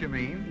see what you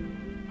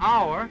mean.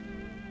 Our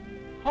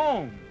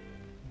home.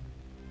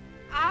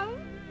 Our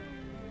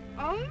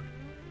own?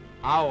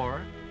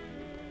 Our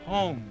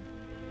home.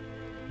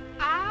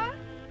 Our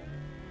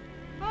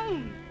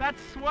home.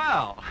 That's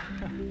swell.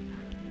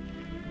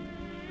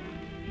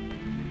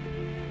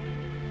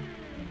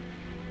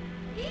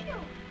 Inu!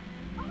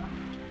 Oh,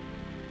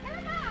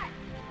 Helmut!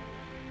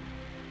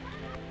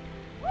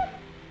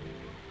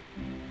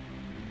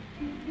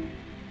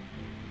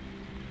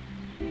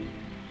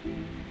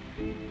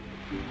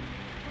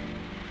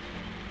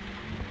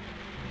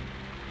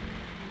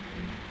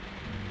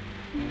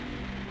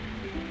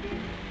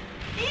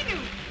 Inu!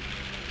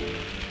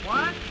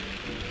 What?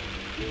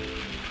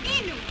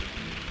 Inu!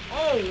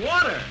 Oh,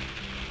 water.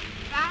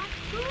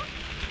 Batu?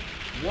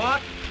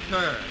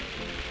 Water.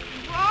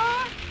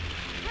 Water!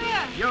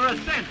 You're a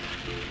saint.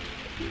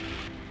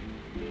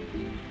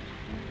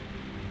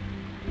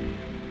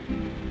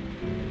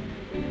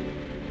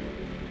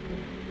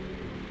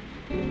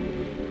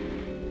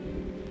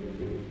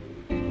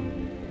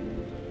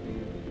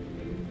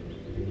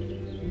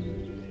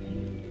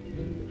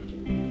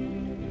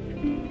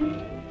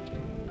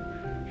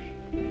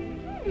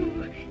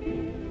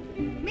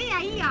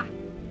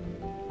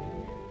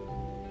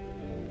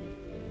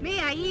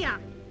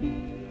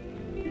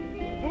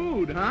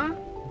 Food, huh?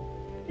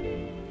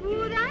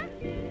 Food, huh?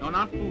 No,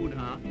 not food,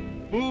 huh?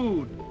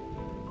 Food.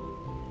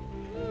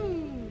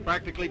 Food.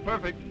 Practically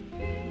perfect.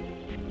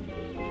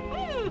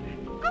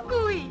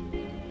 Kukui.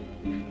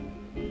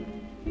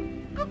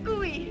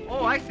 Kukui.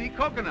 Oh, I see.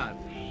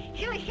 Coconuts.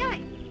 Hilly,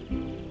 hilly.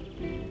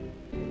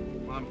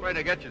 Well, I'm afraid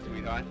I get you,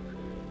 sweetheart.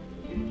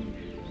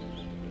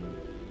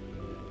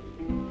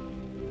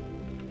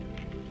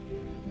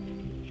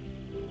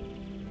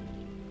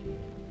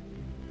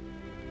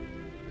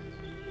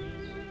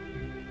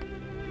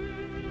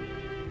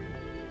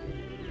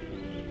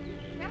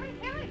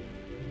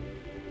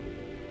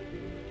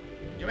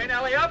 You ain't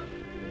alley up?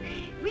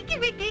 Wiki,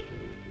 wiki.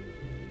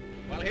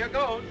 Well, here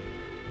goes.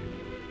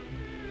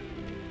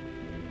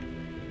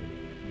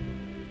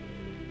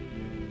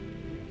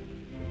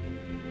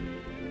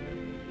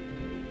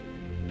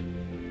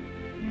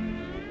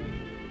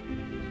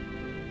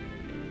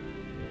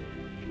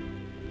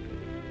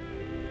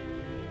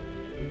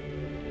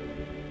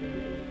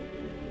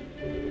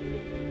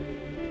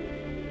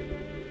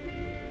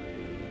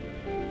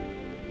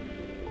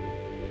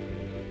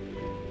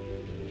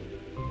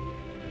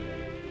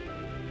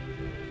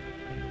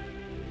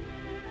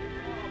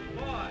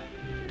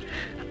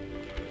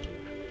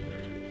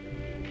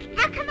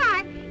 Come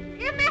on.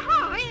 Give me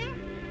home.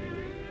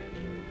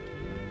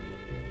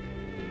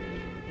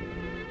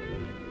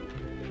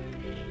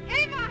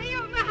 Hey,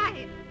 Mario,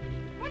 my.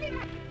 What do you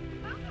got?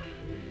 Come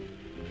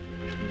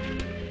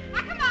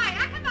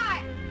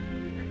on.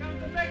 Here comes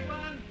the big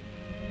one.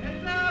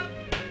 Heads up.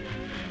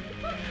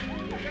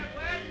 Get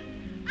wet.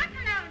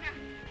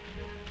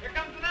 Here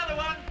comes another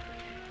one.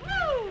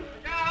 Woo!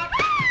 Look out.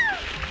 Woo!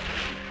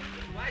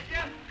 Watch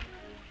ya.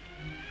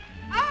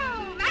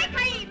 Oh, my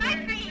tree.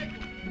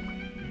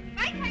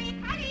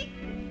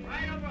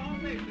 Right over home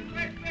base.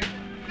 Quick.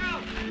 Go.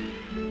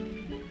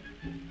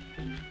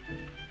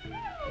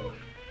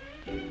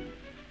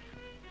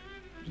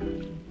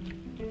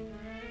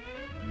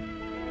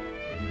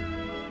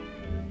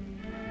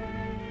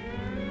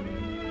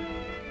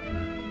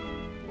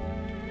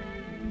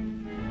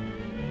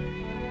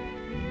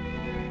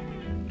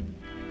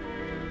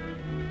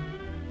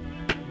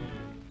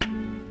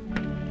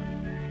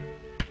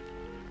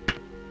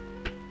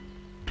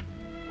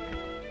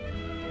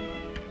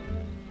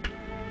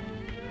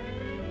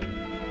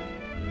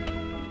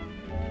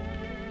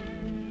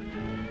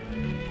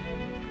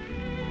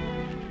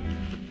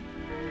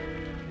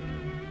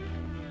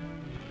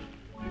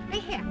 Be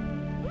here.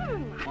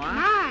 Ooh, What?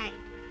 my.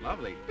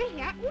 Lovely. Be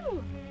here.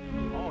 Ooh.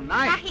 Oh,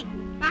 knife.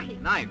 Mahi.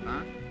 Knife,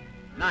 huh?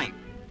 Knife.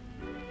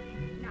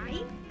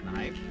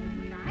 Knife.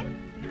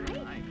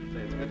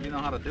 Say, it's good you know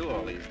how to do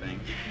all these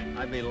things.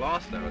 I'd be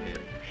lost out here.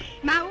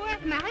 My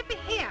be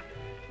here.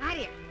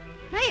 Maria.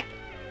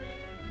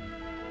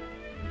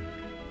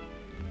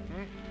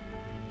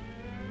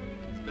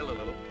 Spill a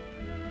little.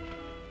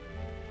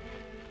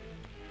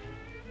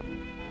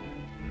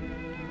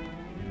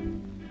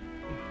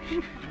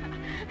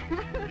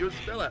 You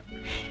spill it.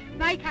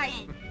 My kai.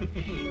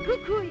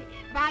 Cuckoo.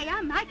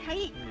 Vaya, my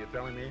kai. You're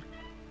telling me?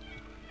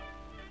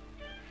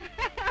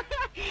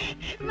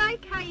 My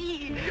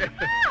kai.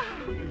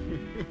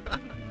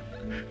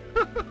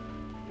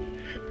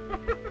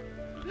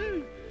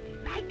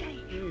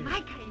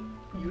 My kai.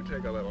 You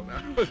take a little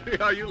now. See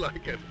how you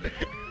like it.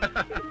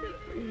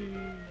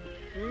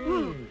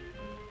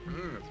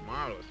 It's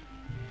marvelous.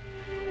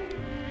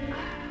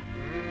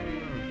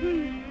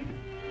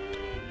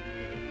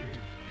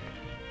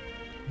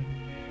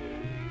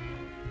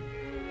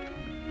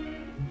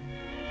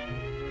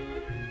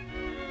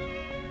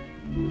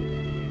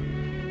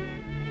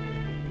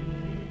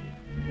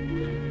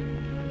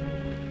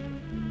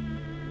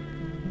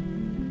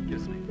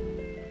 Kiss me.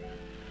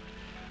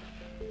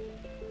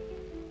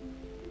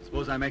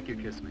 Suppose I make you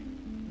kiss me.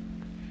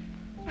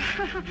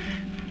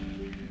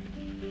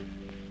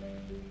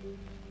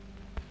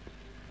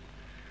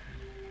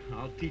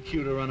 I'll teach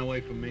you to run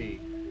away from me.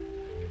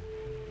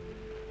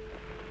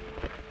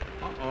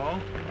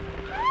 Uh-oh.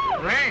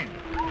 Rain!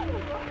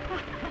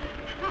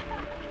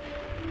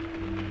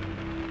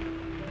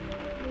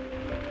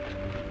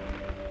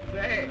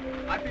 Say,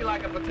 I feel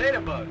like a potato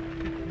bug.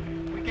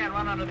 We can't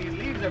run under these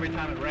leaves every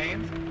time it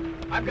rains.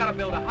 I've got to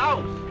build a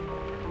house.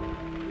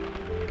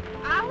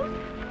 House?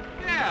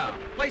 Yeah,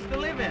 place to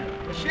live in,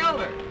 a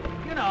shelter.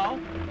 You know,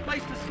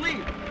 place to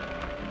sleep.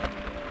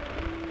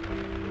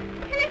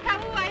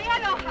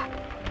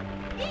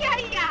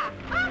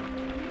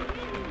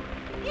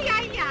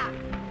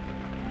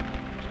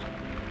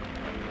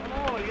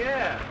 Oh,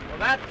 yeah. Well,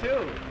 that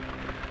too.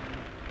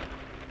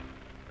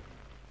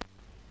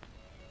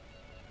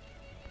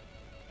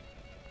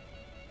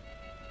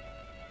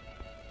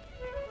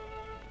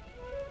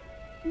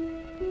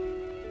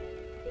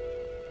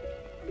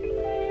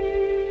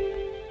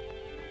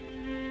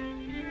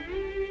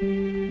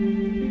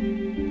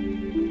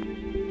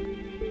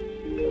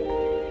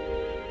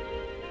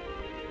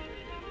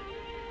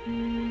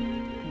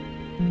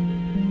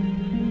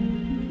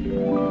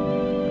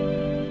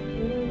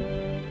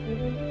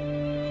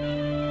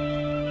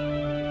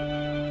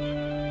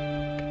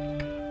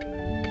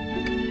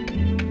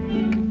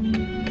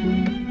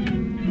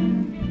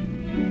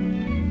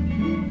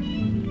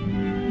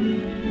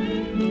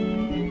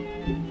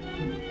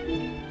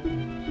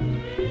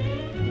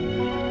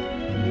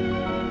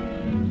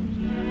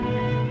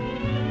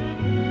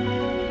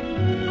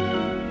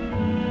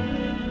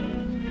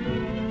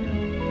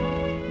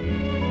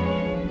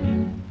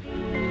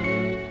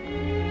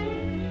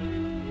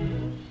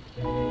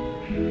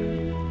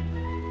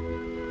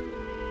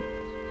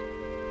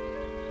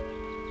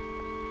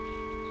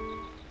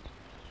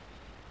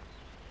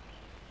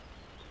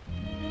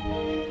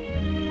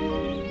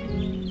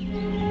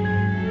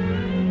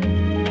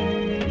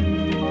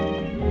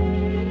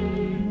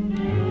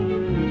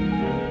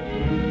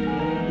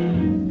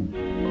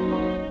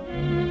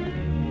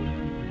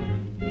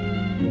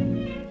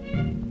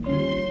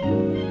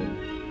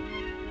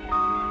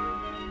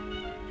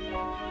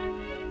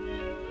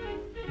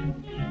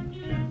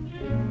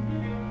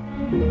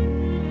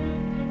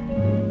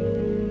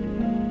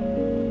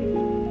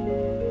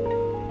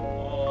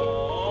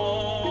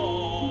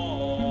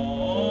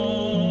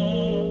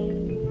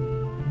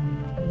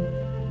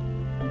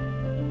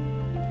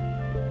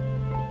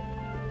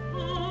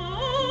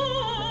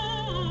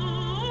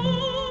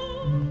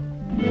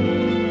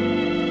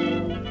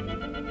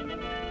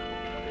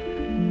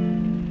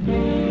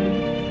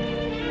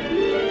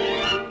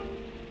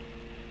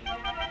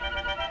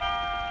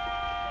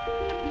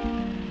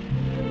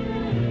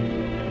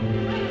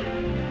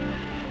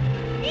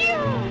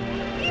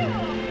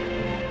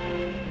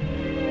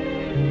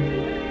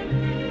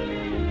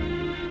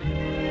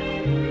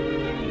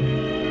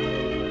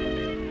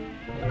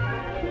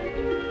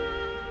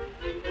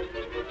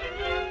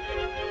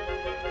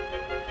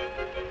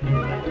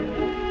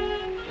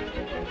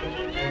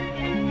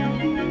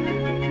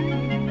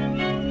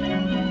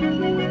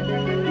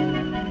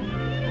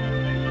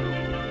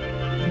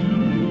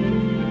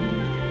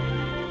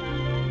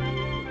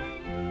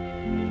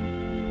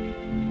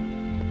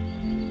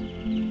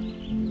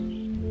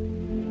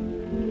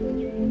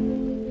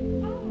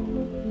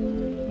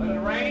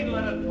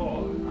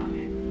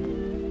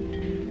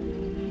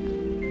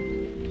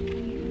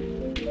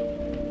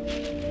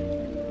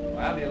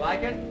 Well, do you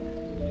like it?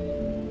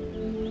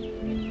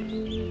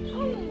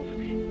 Oh,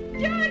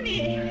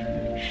 Johnny.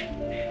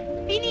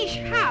 Finish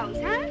house,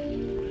 huh?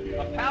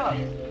 A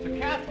palace. It's a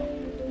castle.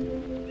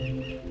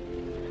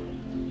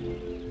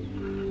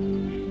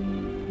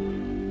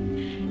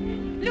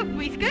 Look,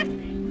 Whiskers.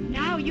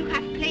 Now you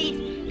have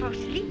place for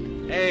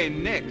sleep. Hey,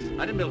 Nix.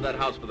 I didn't build that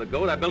house for the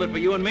goat. I built it for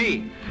you and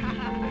me.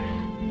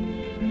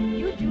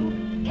 You do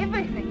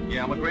everything.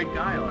 Yeah, I'm a great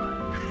guy, all right.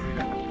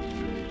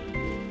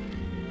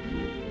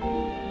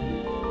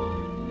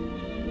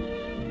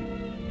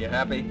 You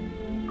happy? You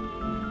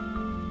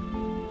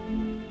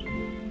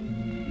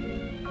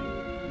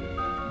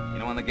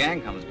know, when the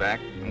gang comes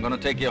back, I'm gonna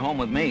take you home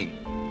with me.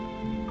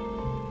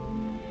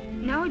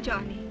 No,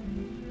 Johnny.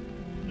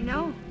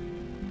 No.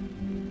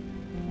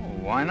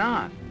 Oh, why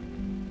not?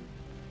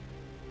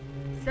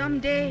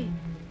 Someday,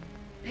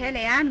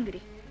 Pele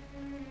angry.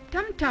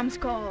 Tum-tums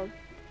call.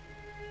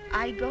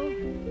 I go.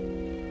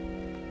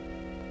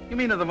 You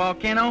mean to the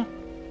volcano?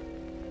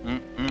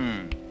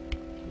 Mm-mm.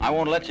 I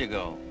won't let you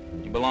go.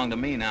 You belong to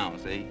me now,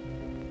 see?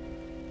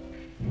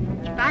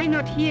 If I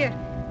not here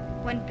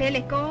when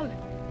Pele call,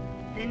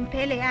 then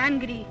Pele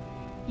angry.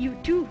 You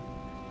too.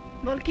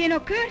 Volcano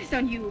curse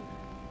on you.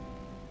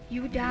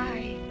 You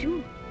die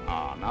too.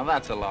 Oh, now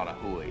that's a lot of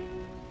hooey.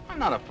 I'm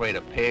not afraid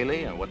of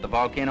Pele or what the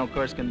volcano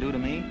curse can do to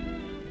me.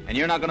 And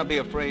you're not going to be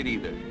afraid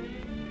either.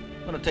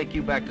 I'm going to take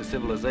you back to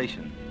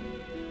civilization.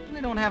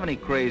 They don't have any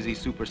crazy,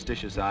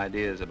 superstitious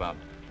ideas about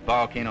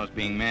volcanoes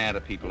being mad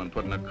at people and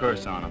putting a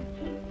curse on them.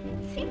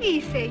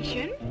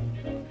 Civilization?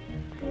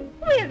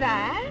 Where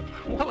that?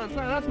 Well,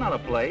 that's not a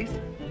place.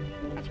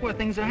 That's where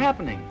things are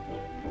happening.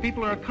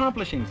 People are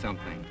accomplishing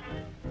something.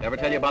 Ever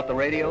tell you about the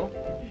radio?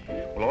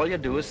 Well, all you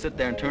do is sit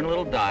there and turn a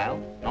little dial,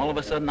 and all of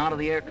a sudden out of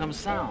the air comes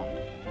sound.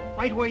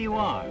 Right where you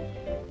are.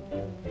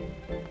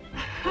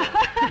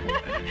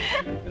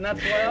 Isn't that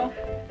swell?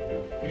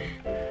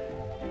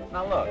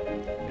 Now look,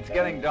 it's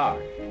getting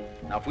dark.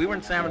 Now if we were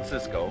in San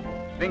Francisco,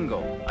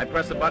 bingo, I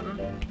press a button,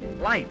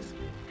 lights.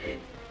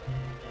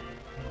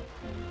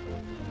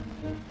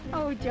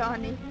 Oh,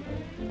 Johnny,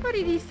 but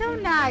it is so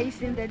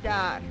nice in the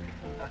dark.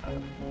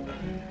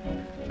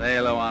 Say,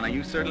 Luana,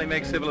 you certainly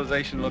make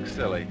civilization look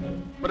silly.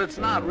 But it's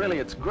not, really,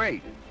 it's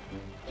great.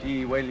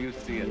 Gee, wait till you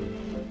see it.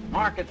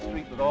 Market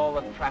Street with all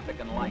the traffic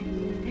and lights.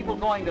 People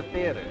going to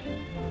theaters.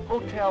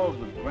 Hotels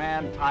with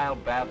grand tile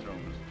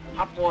bathrooms.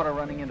 Hot water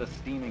running into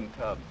steaming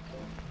tubs.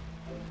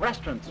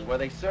 Restaurants where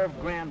they serve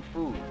grand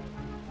food.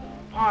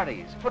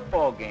 Parties,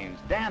 football games,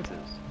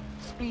 dances,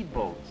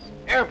 speedboats,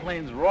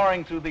 airplanes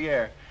roaring through the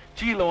air.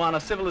 Gee, Luana,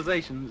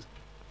 civilization's...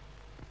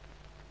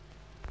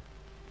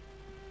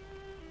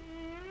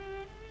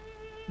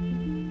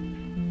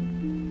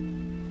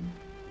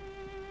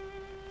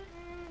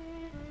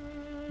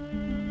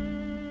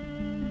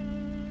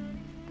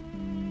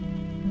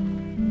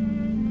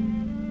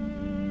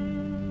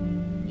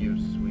 You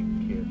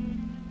sweet kid.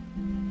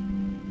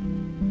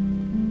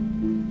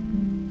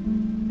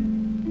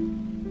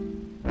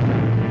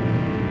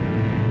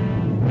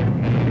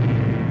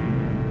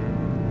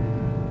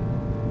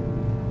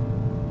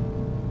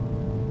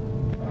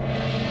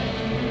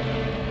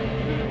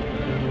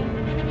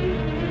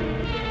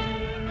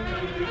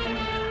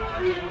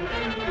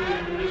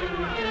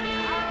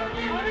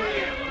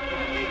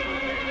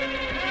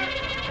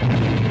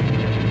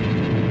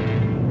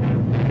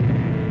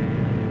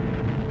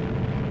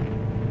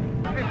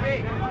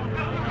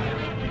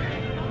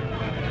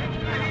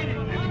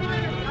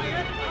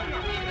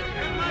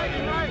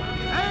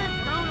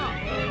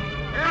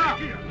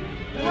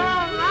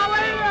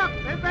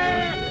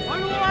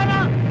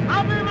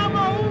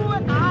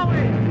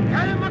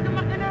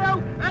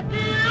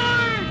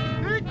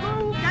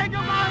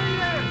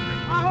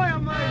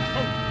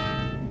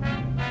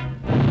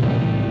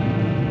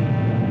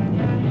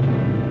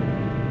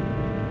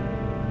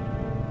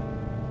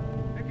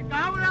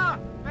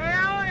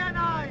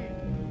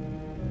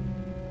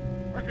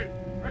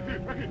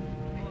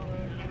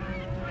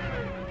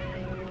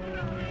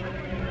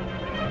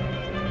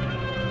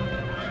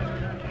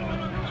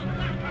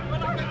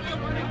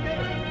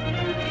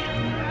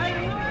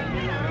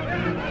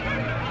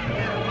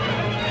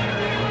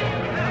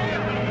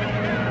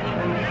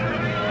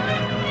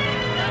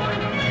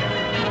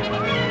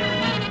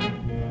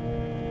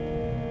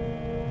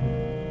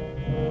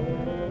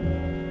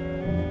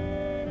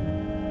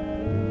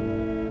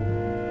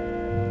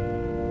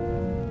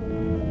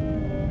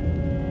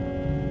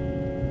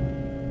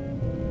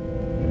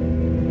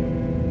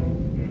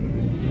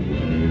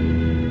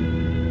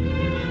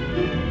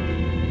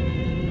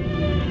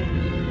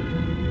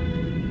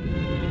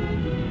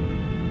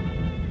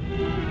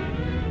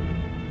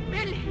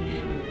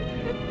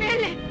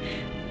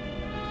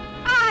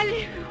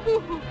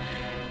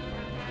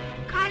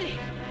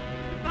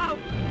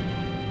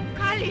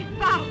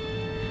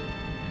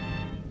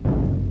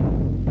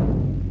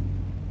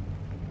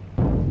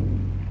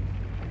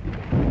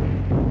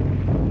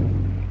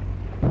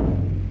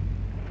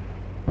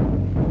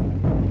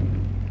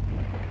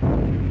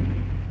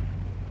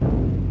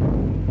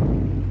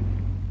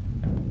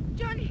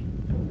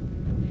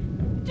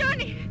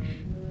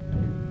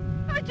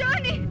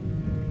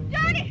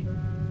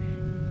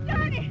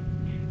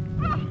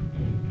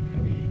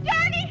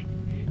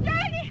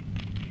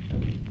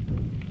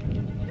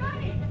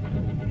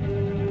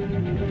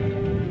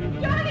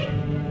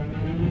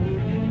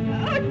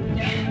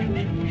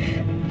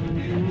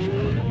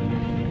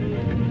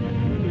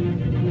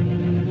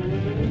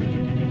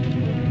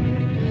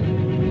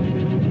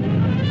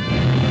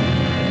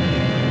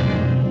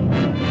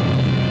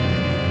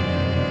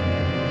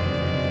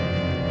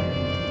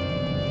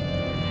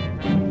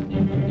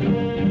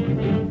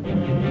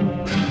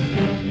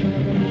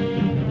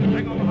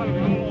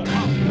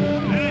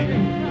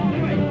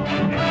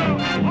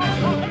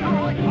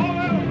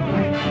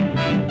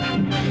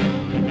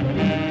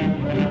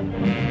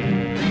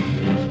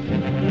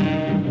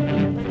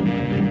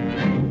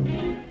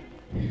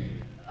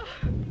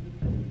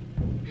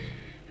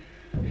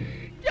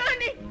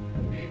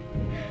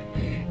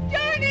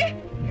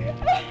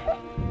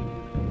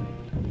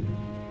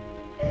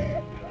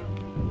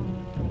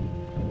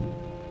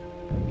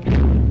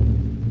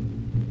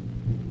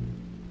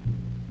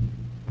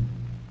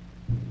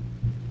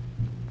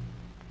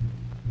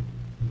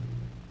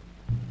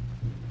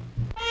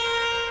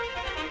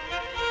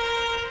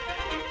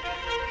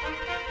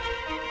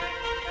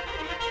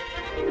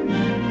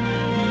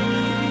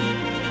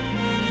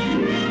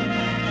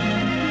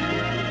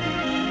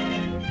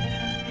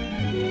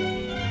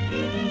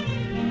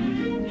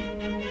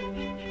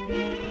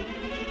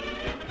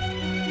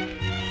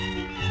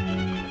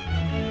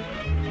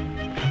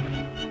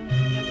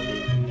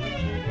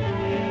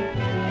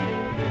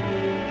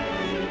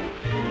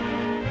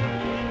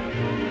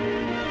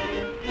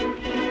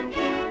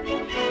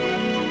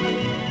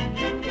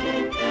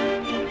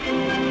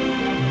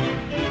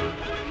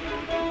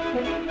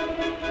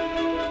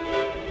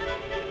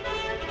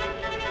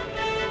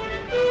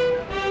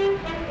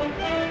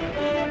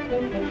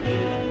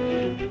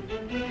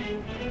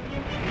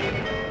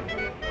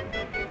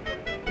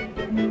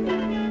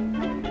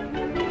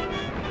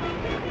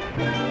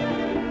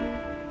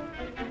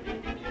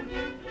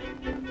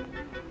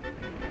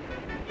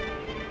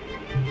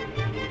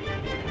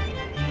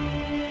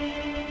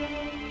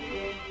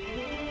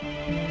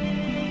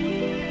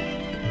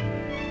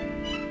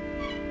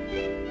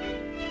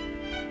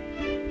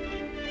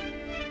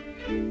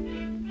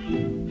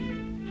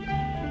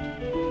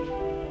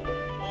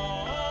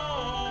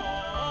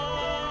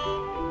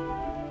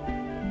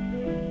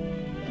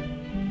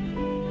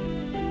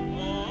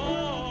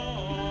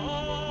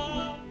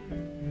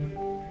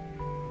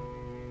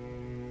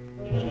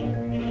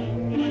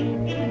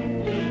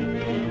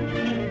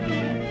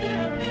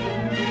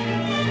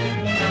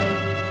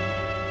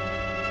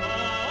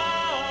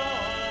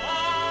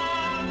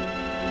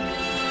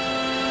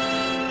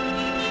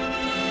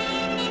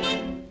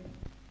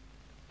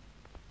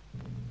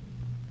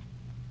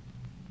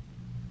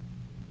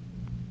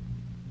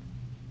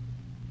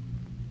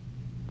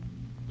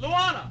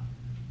 Luana!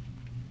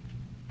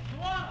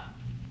 Luana!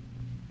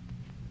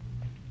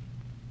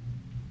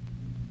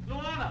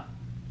 Luana!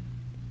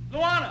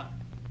 Luana!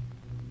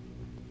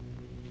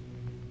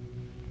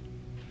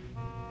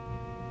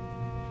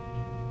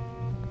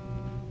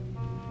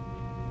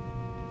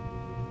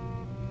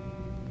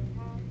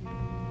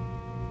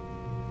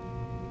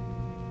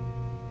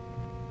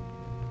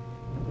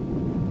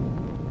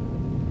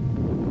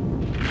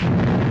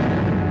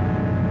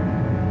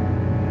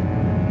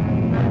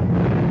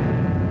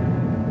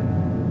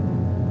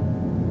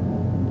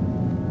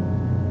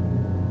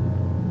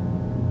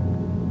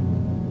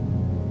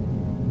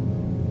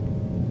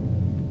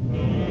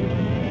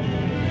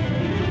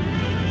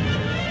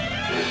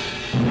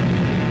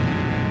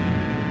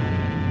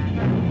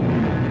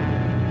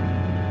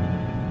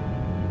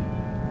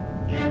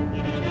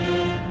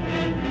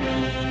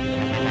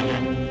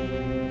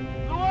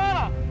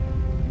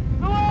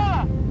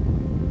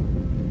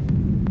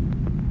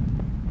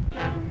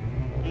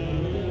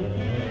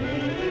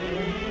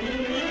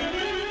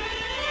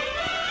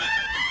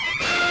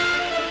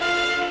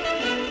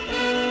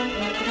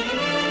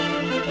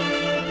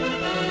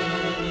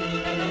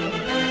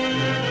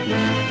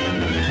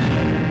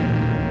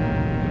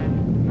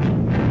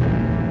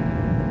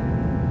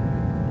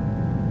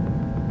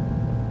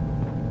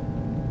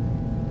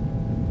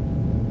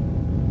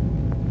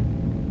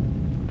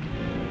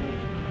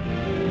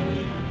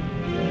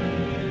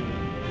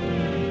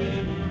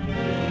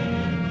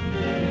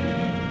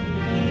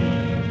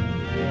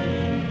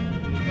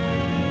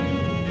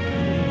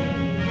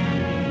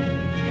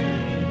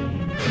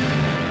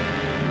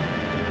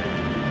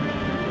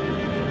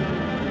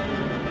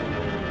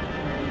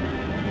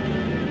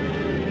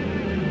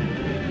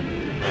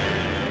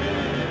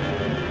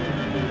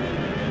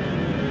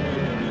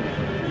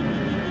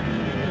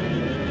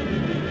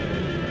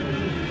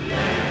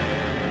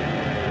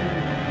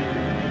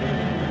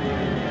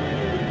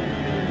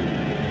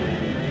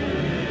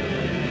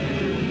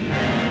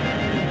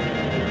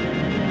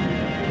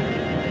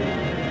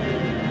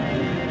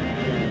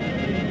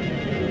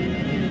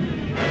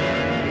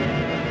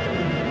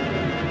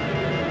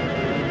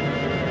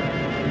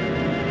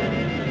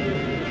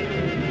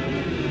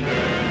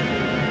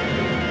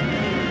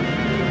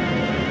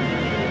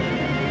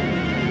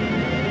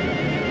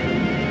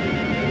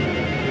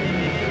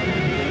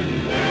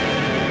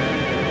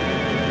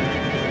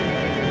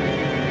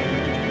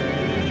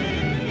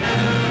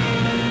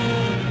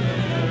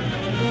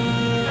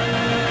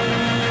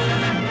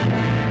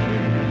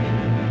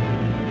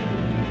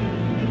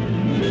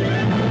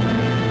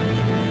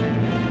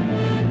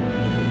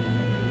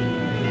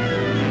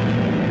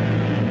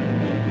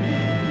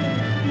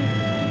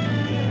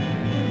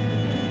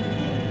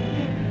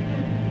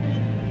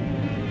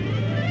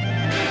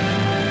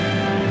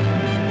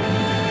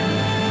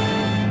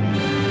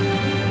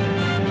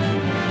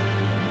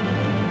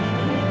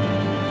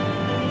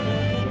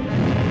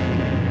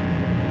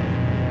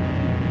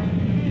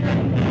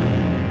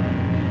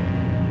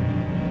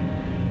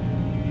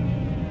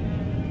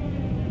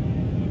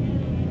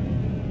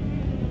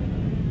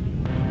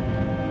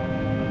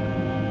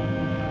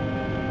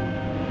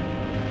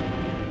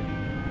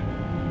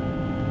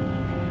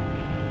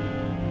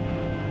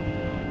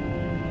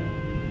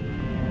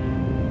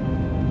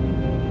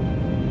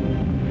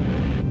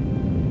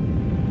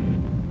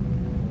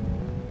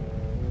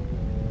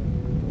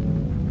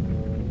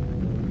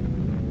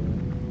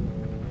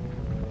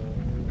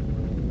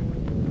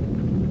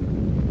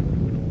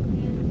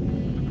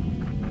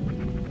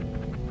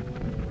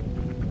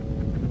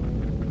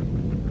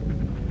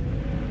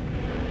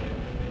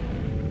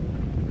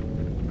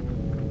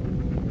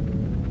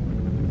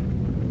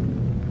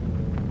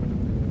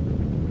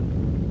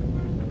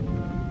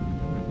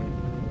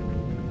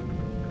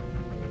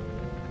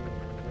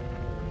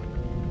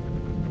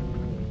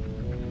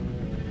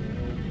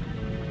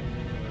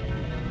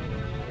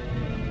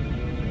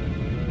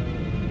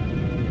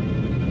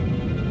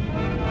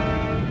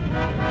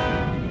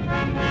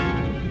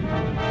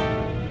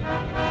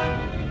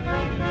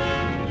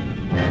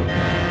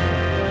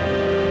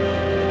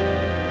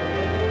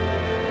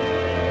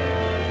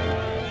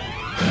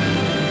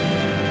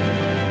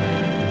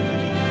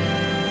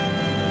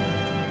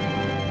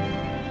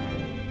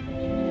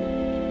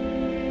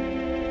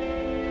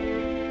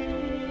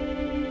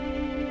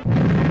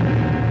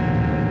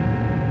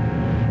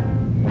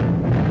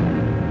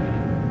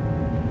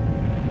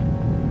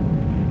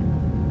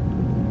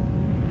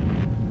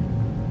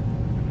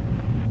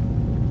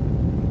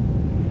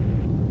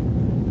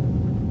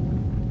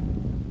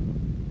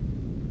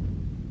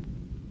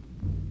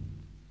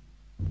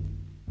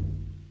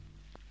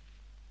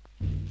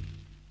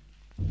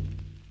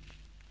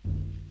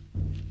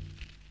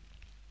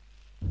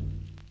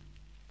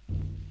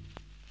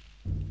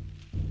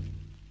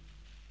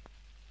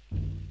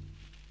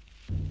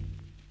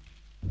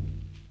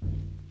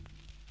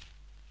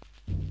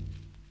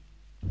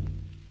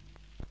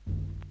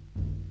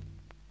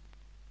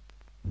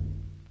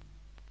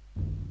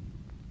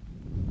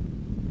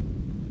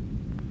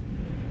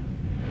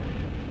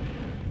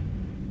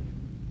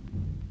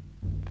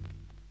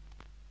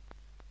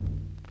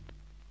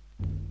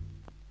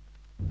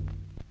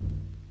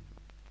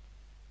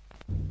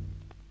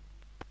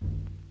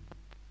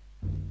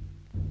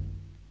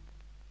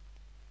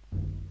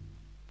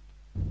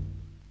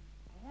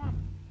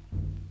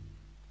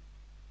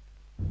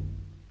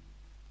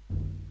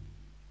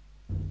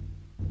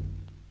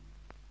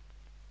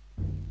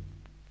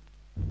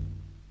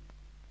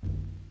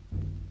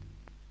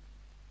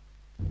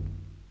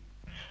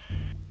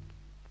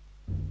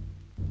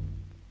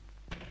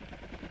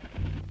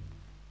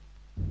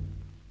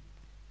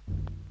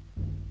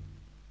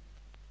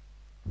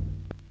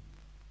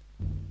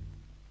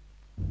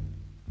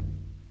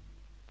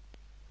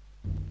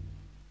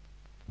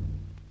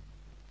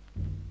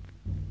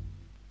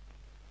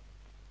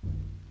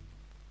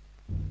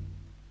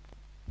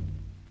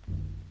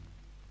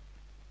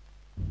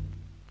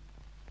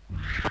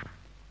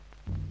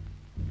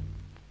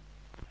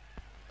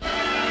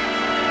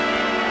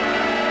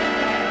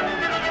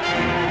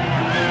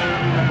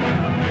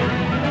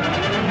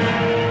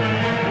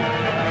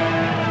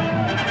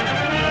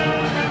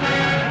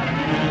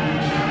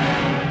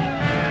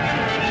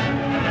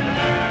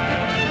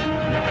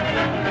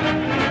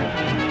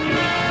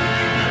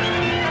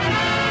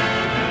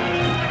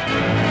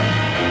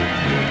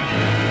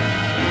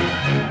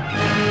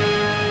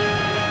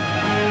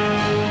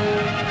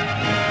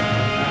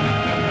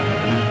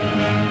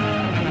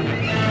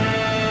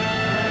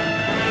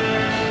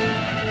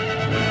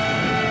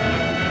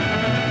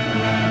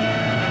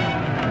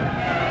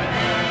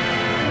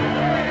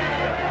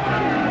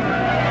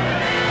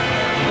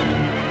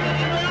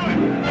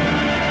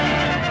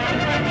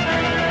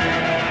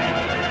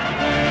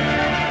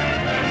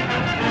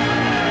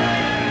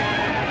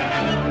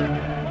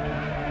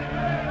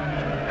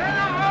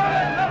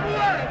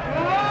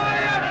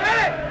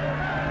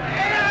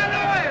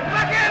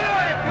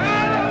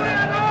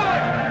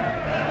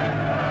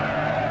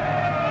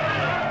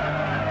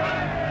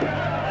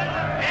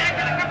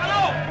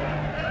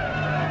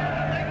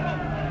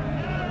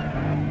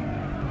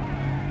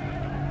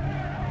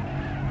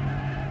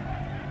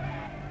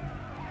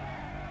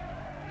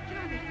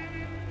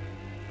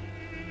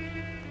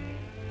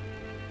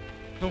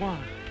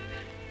 Luana.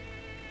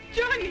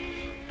 Johnny!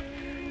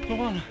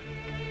 Luana.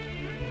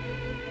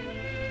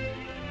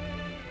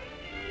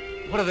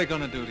 What are they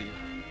gonna do to you?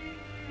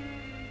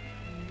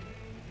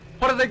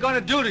 What are they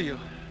gonna do to you?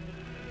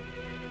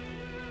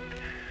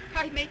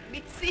 I make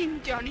big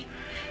sin, Johnny.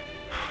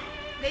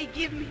 They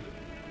give me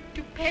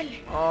to Pele.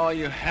 Oh,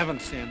 you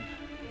haven't sinned.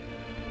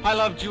 I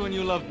loved you and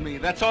you loved me.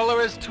 That's all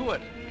there is to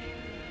it.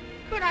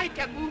 But I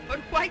taboo for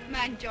white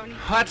man, Johnny.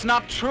 That's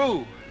not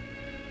true.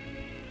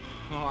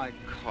 Oh, I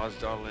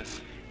caused all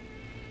this.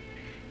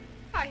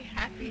 I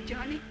happy,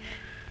 Johnny.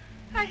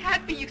 I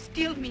happy you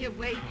steal me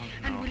away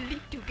and we'll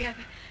live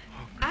together.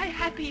 I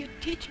happy you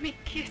teach me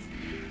kiss.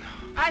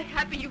 I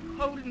happy you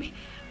hold me.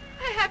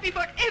 I happy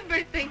for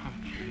everything. Oh,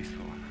 please,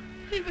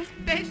 Luana. It was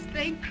best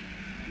thing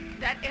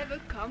that ever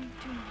come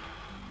to me.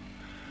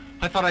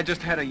 I thought I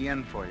just had a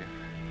yen for you.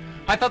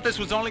 I thought this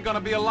was only gonna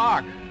be a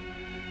lark.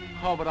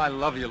 Oh, but I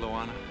love you,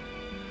 Luana.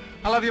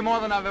 I love you more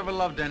than I've ever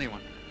loved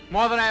anyone.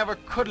 More than I ever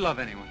could love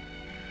anyone.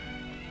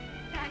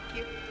 Thank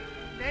you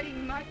very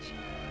much,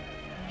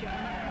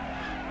 Johnny.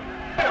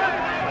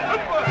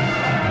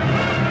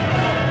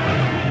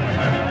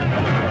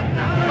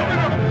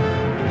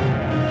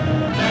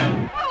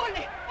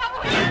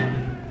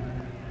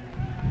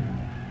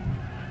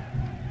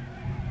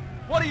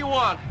 What do you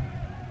want?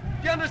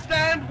 Do you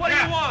understand? What do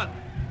you want?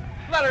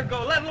 Let her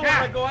go. Let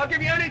Luana go. I'll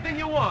give you anything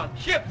you want.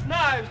 Ships,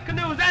 knives,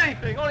 canoes,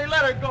 anything. Only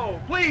let her go.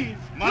 Please.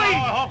 Please. No,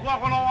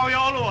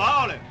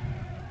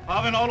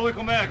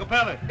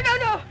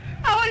 no.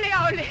 Aole,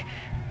 aole.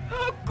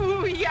 Oh,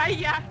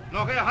 kuyaya.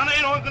 No, que hana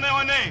ino ikne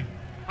wane.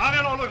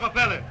 Hagen olo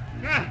kapele.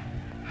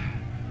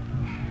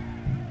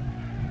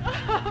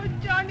 Oh,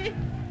 Johnny.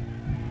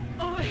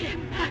 Oh,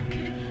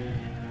 McCrea.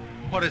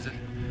 What is it?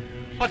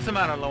 What's the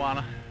matter,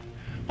 Luana?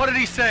 What did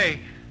he say?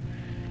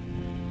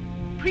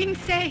 Prince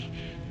say,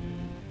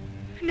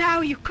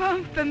 now you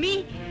come for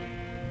me.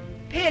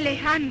 Pele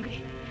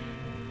hungry.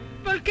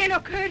 Volcano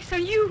curse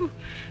on you.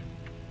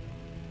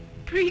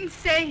 Prince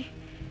say,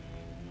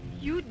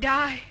 you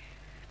die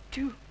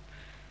too.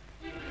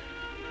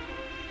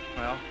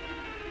 Well,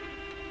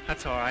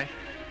 that's all right.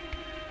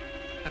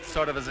 That's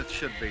sort of as it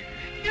should be.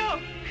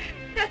 No,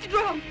 that's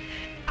wrong.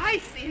 I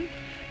sin.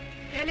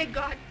 Pele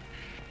God,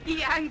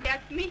 he angry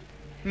at me.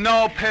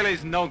 No,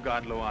 Pele's no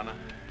god, Luana.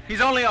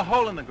 He's only a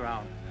hole in the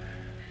ground.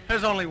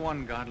 There's only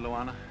one God,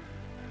 Luana.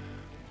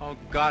 Oh,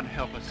 God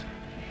help us.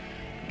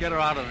 Get her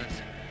out of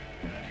this.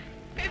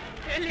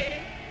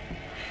 Pele.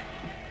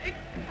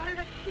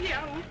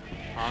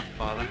 Our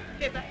Father,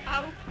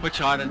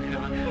 which art in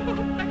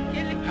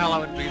heaven,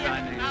 hallowed be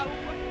thy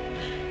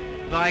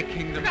name. Thy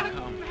kingdom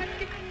come.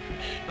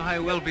 Thy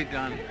will be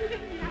done,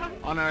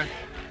 on earth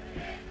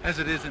as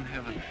it is in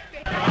heaven.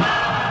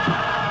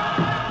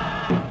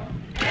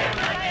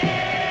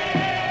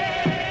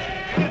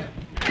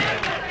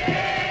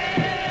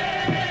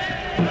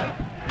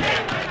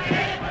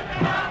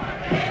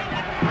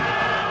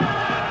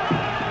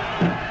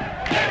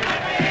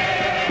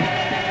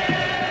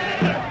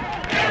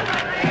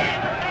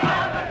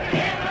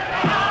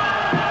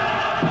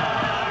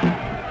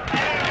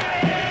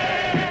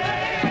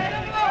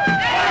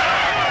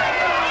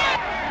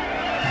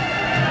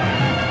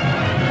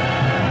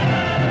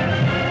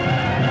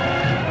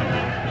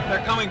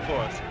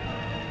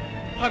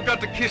 I've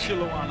got to kiss you,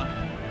 Luana.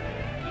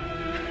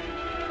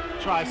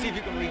 Try, see if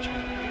you can reach me.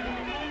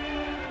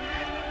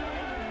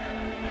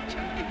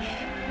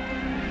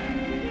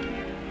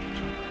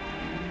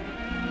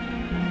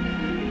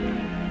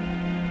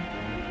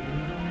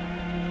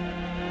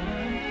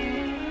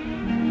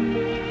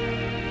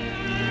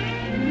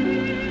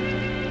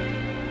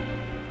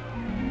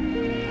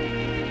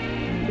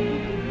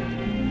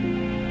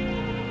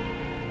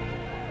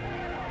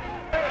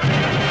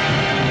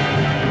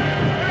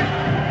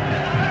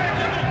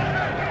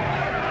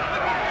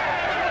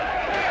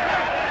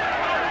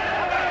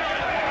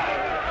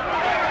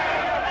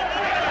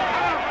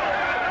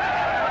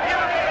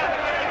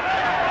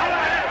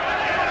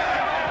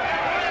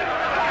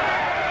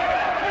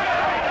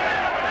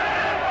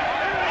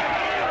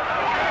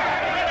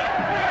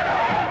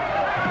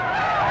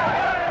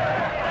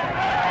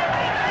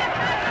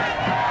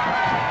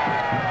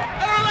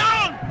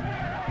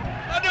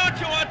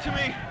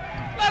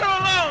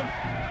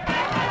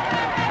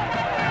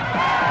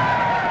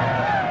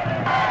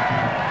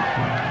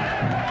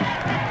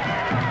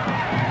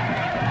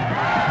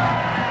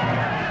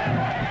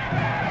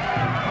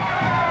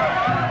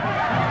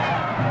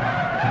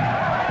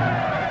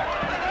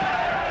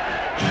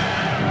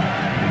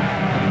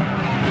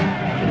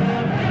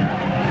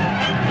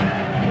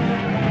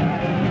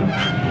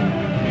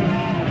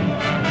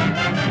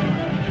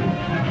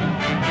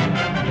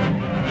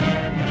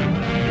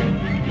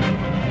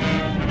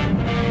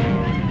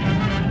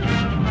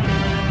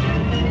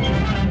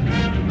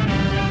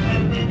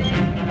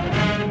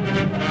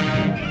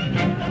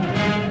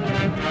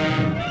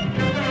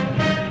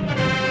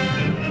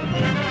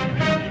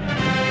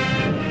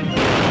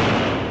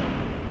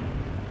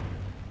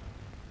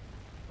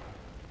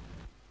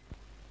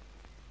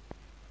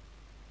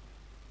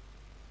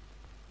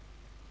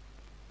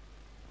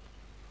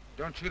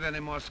 Don't shoot any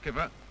more,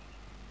 Skipper.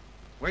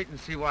 Wait and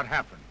see what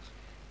happens.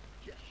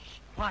 Just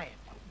quiet.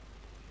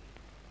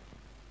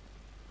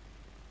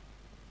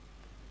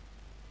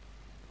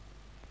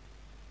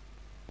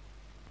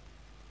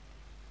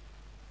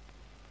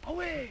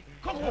 Away!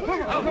 Come on!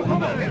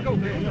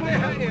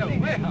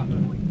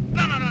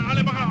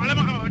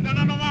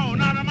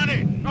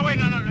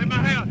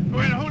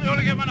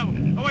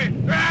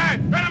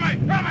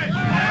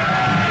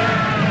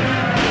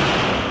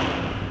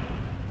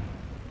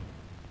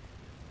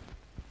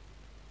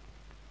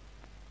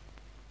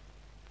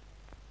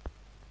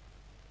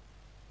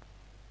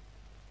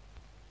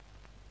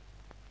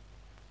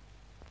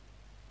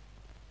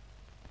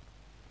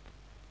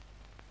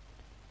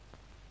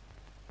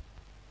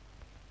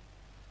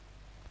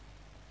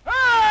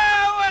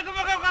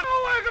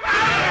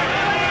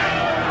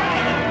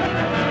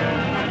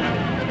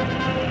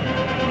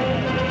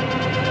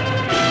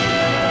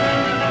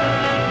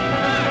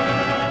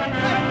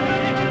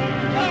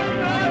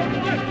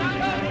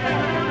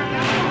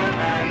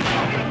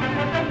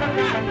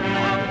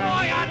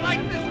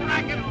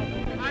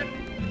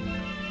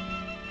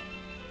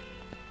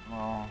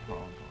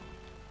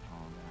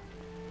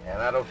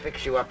 That'll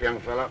fix you up, young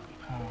fella.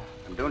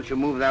 And don't you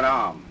move that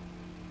arm.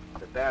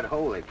 It's a bad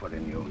hole they put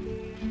in you.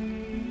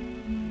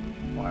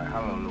 Why,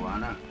 hello,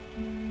 Luana.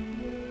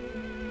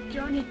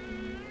 Johnny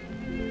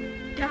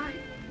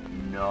died.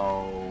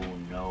 No.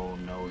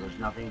 There's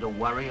nothing to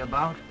worry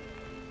about.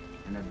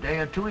 In a day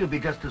or two, you'll be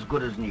just as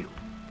good as new.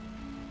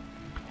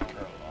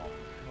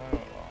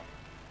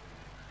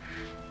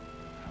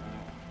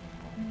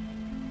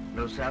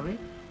 No savvy?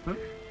 Huh?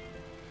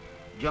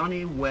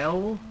 Johnny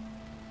well,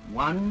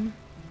 1,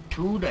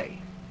 2 day.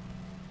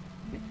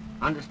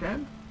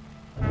 Understand?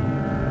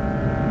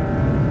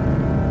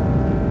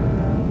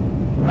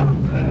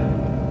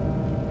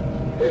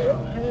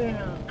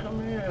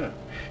 Come here.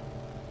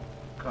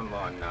 Come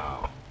on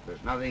now.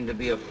 There's nothing to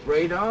be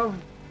afraid of.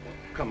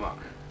 Come on.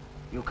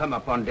 You come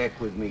up on deck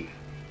with me.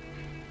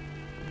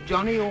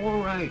 Johnny,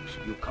 all right.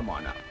 You come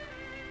on up.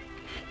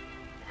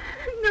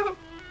 No.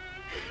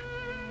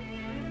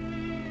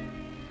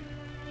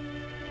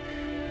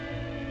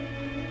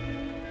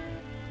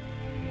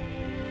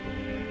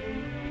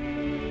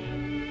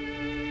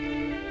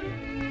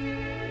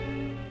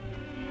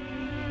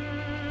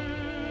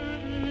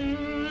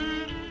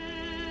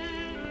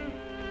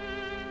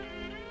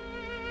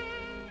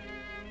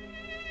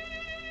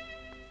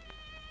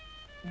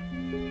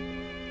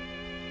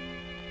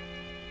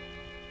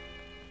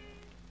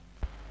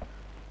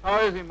 How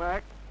is he,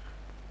 Mac?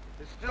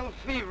 He's still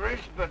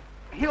feverish, but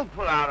he'll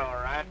pull out all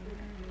right.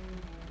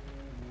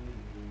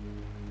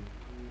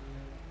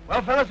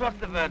 Well, fellas, what's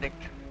the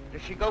verdict?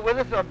 Does she go with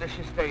us or does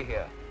she stay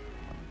here?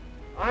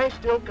 I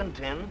still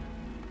contend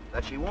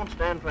that she won't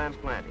stand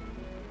transplanting.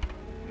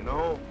 You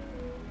know,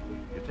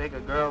 you take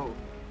a girl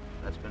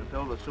that's been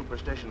filled with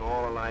superstition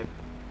all her life,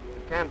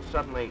 you can't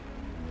suddenly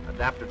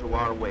adapt her to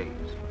our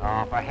ways.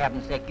 Oh, for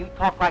heaven's sake, you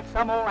talk like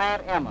some old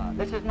Aunt Emma.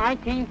 This is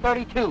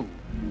 1932.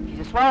 She's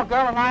a swell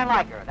girl and I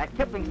like her. That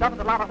Kipling stuff is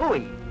a lot of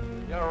hooey.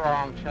 You're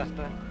wrong,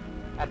 Chester.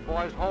 That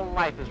boy's whole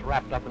life is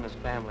wrapped up in his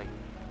family.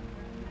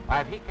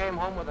 Why, if he came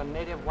home with a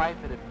native wife,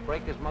 it'd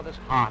break his mother's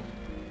heart.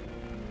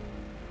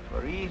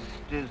 For east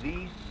is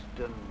east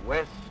and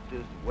west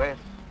is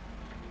west,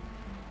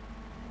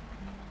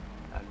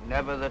 and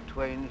never the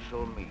twain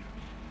shall meet.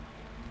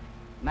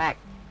 Mac,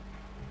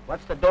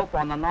 what's the dope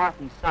on the north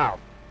and south?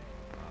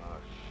 Oh,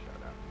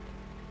 shut up.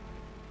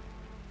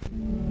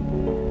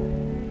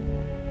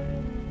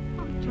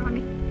 Oh,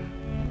 Johnny,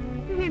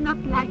 he did not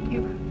like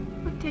you,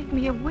 but take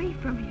me away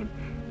from him.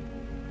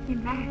 He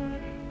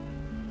mad.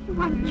 He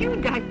want you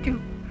die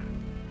too.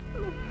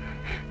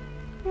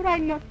 But I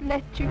not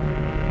let you.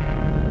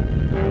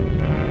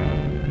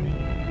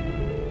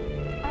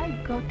 I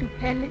go to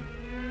Pele.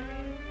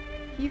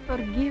 He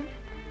forgive.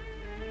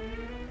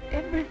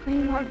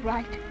 Everything all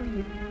right for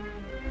you.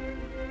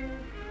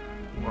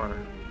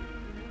 Water.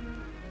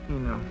 You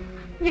know.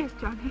 Yes,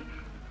 Johnny.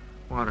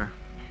 Water.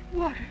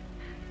 Water.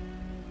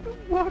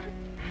 Water.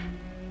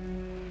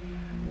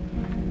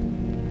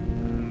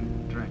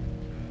 Drink.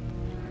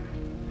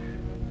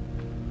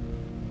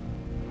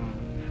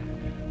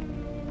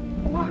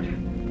 Water.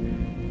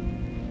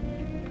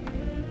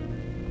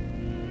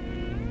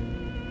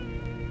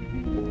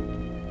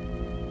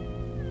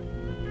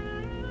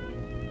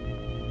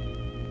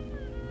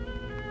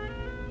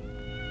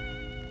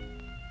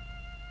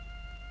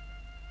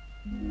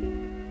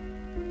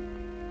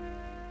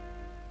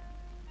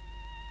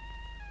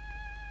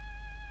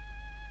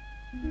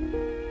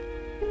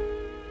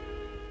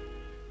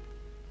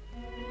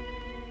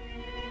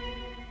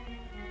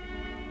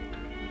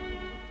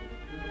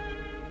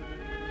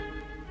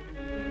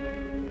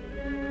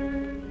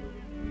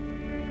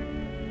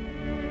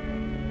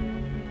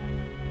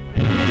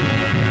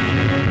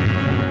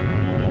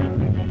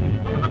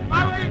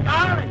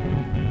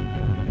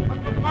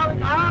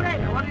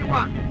 What do you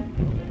want?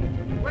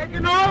 Well, you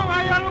know,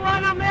 I don't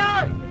want to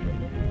marry.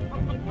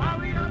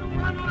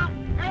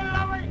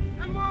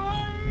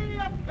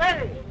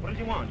 What does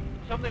he want?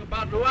 something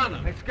about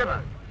Luana. Hey,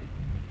 Skipper,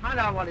 find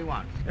out what he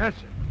wants. Yes,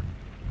 sir.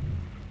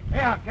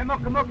 Here,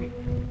 Kemokamoki.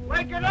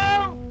 Wake it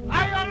up!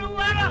 Ay,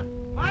 Luana!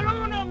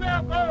 Maluna, me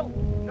go!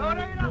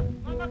 Lorena,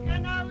 Mama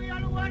Kenawi,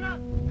 Luana,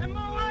 and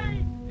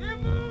Moai,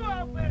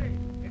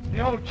 It's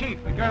the old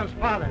chief, the girl's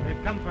father.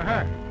 They've come for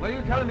her. Well,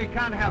 you tell him he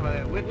can't have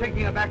her. We're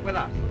taking her back with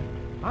us.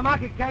 Mama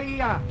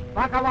Kikaya,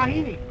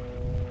 Bakawahini.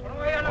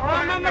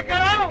 Oh, Mama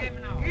Kerao!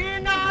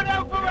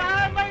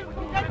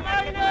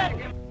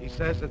 He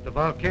says that the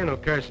volcano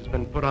curse has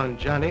been put on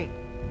Johnny,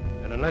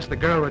 and unless the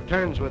girl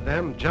returns with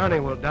them, Johnny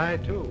will die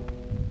too.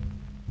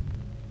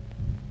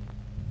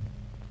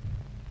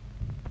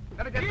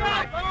 Better get the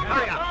light.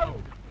 Hurry up.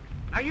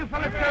 Now you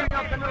fellas carry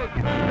off the news.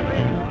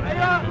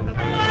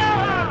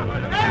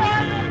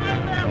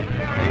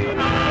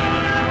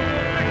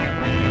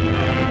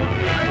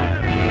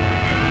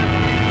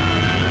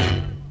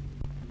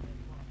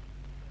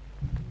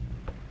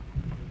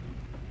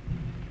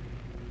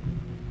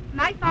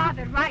 My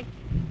father, right.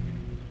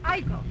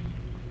 I go.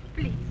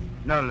 Please.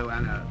 No,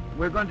 Luana.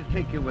 We're going to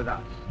take you with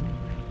us.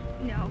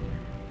 No.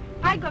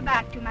 I go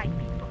back to my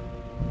people.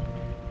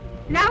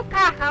 Now,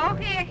 Kaha,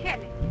 okay,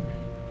 Helen.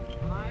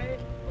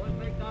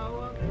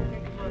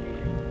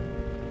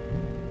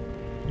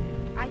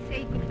 I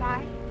say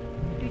goodbye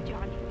to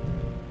Johnny.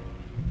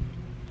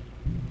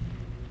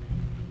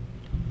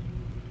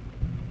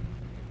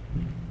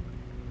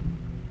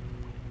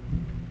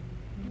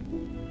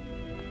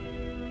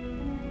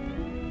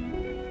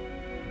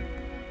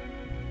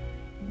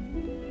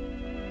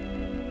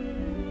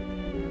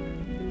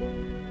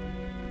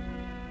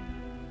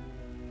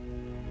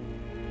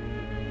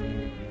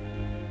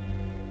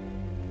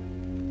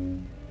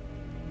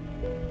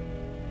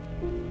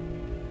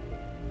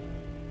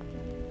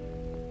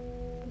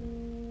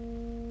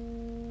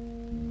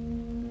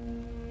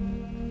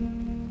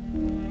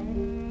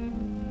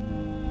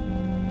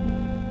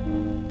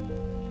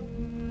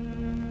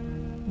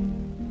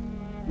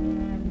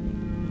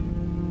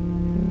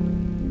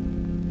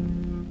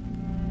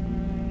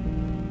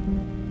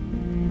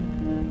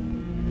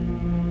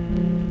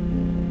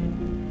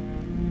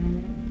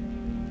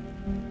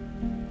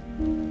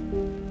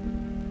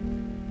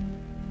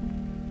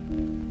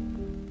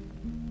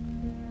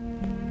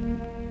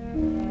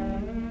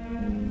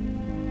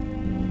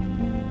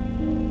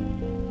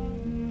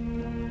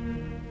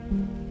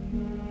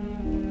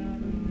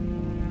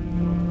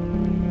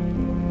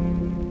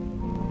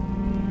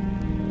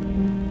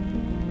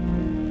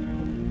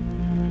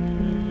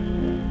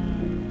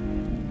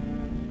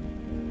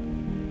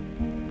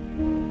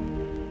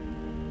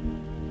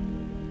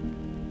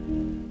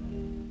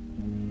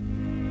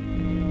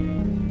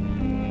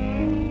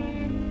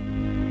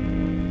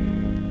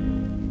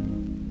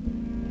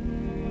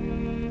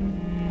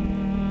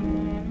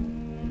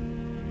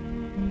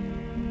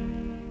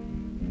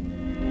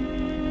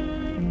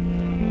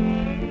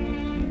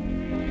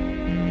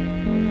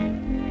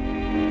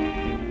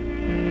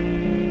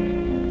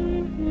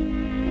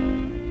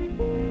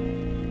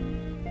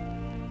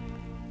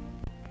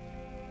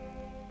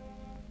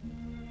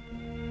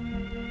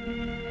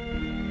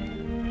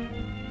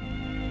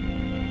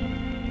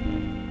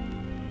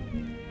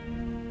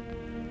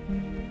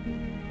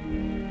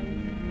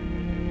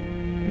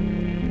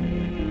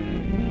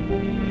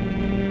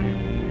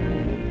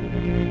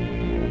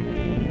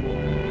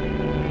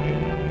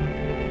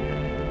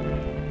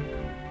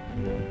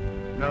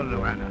 No,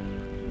 Luana.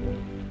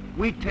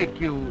 We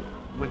take you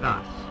with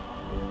us.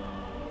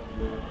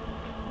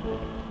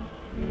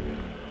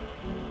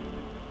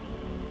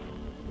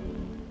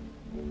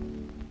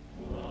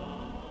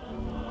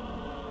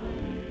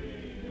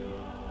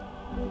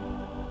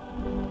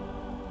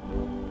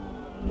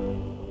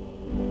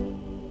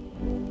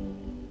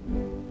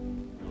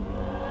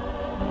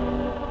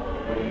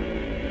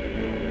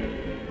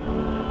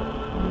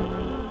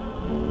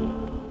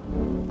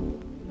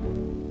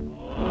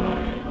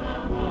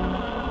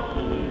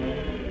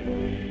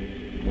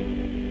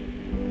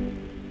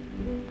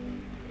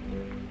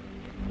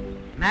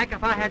 Mac,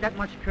 if I had that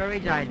much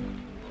courage, I'd...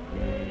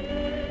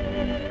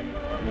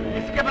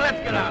 Hey, Skipper, let's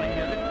get out of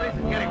here. This place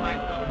is getting my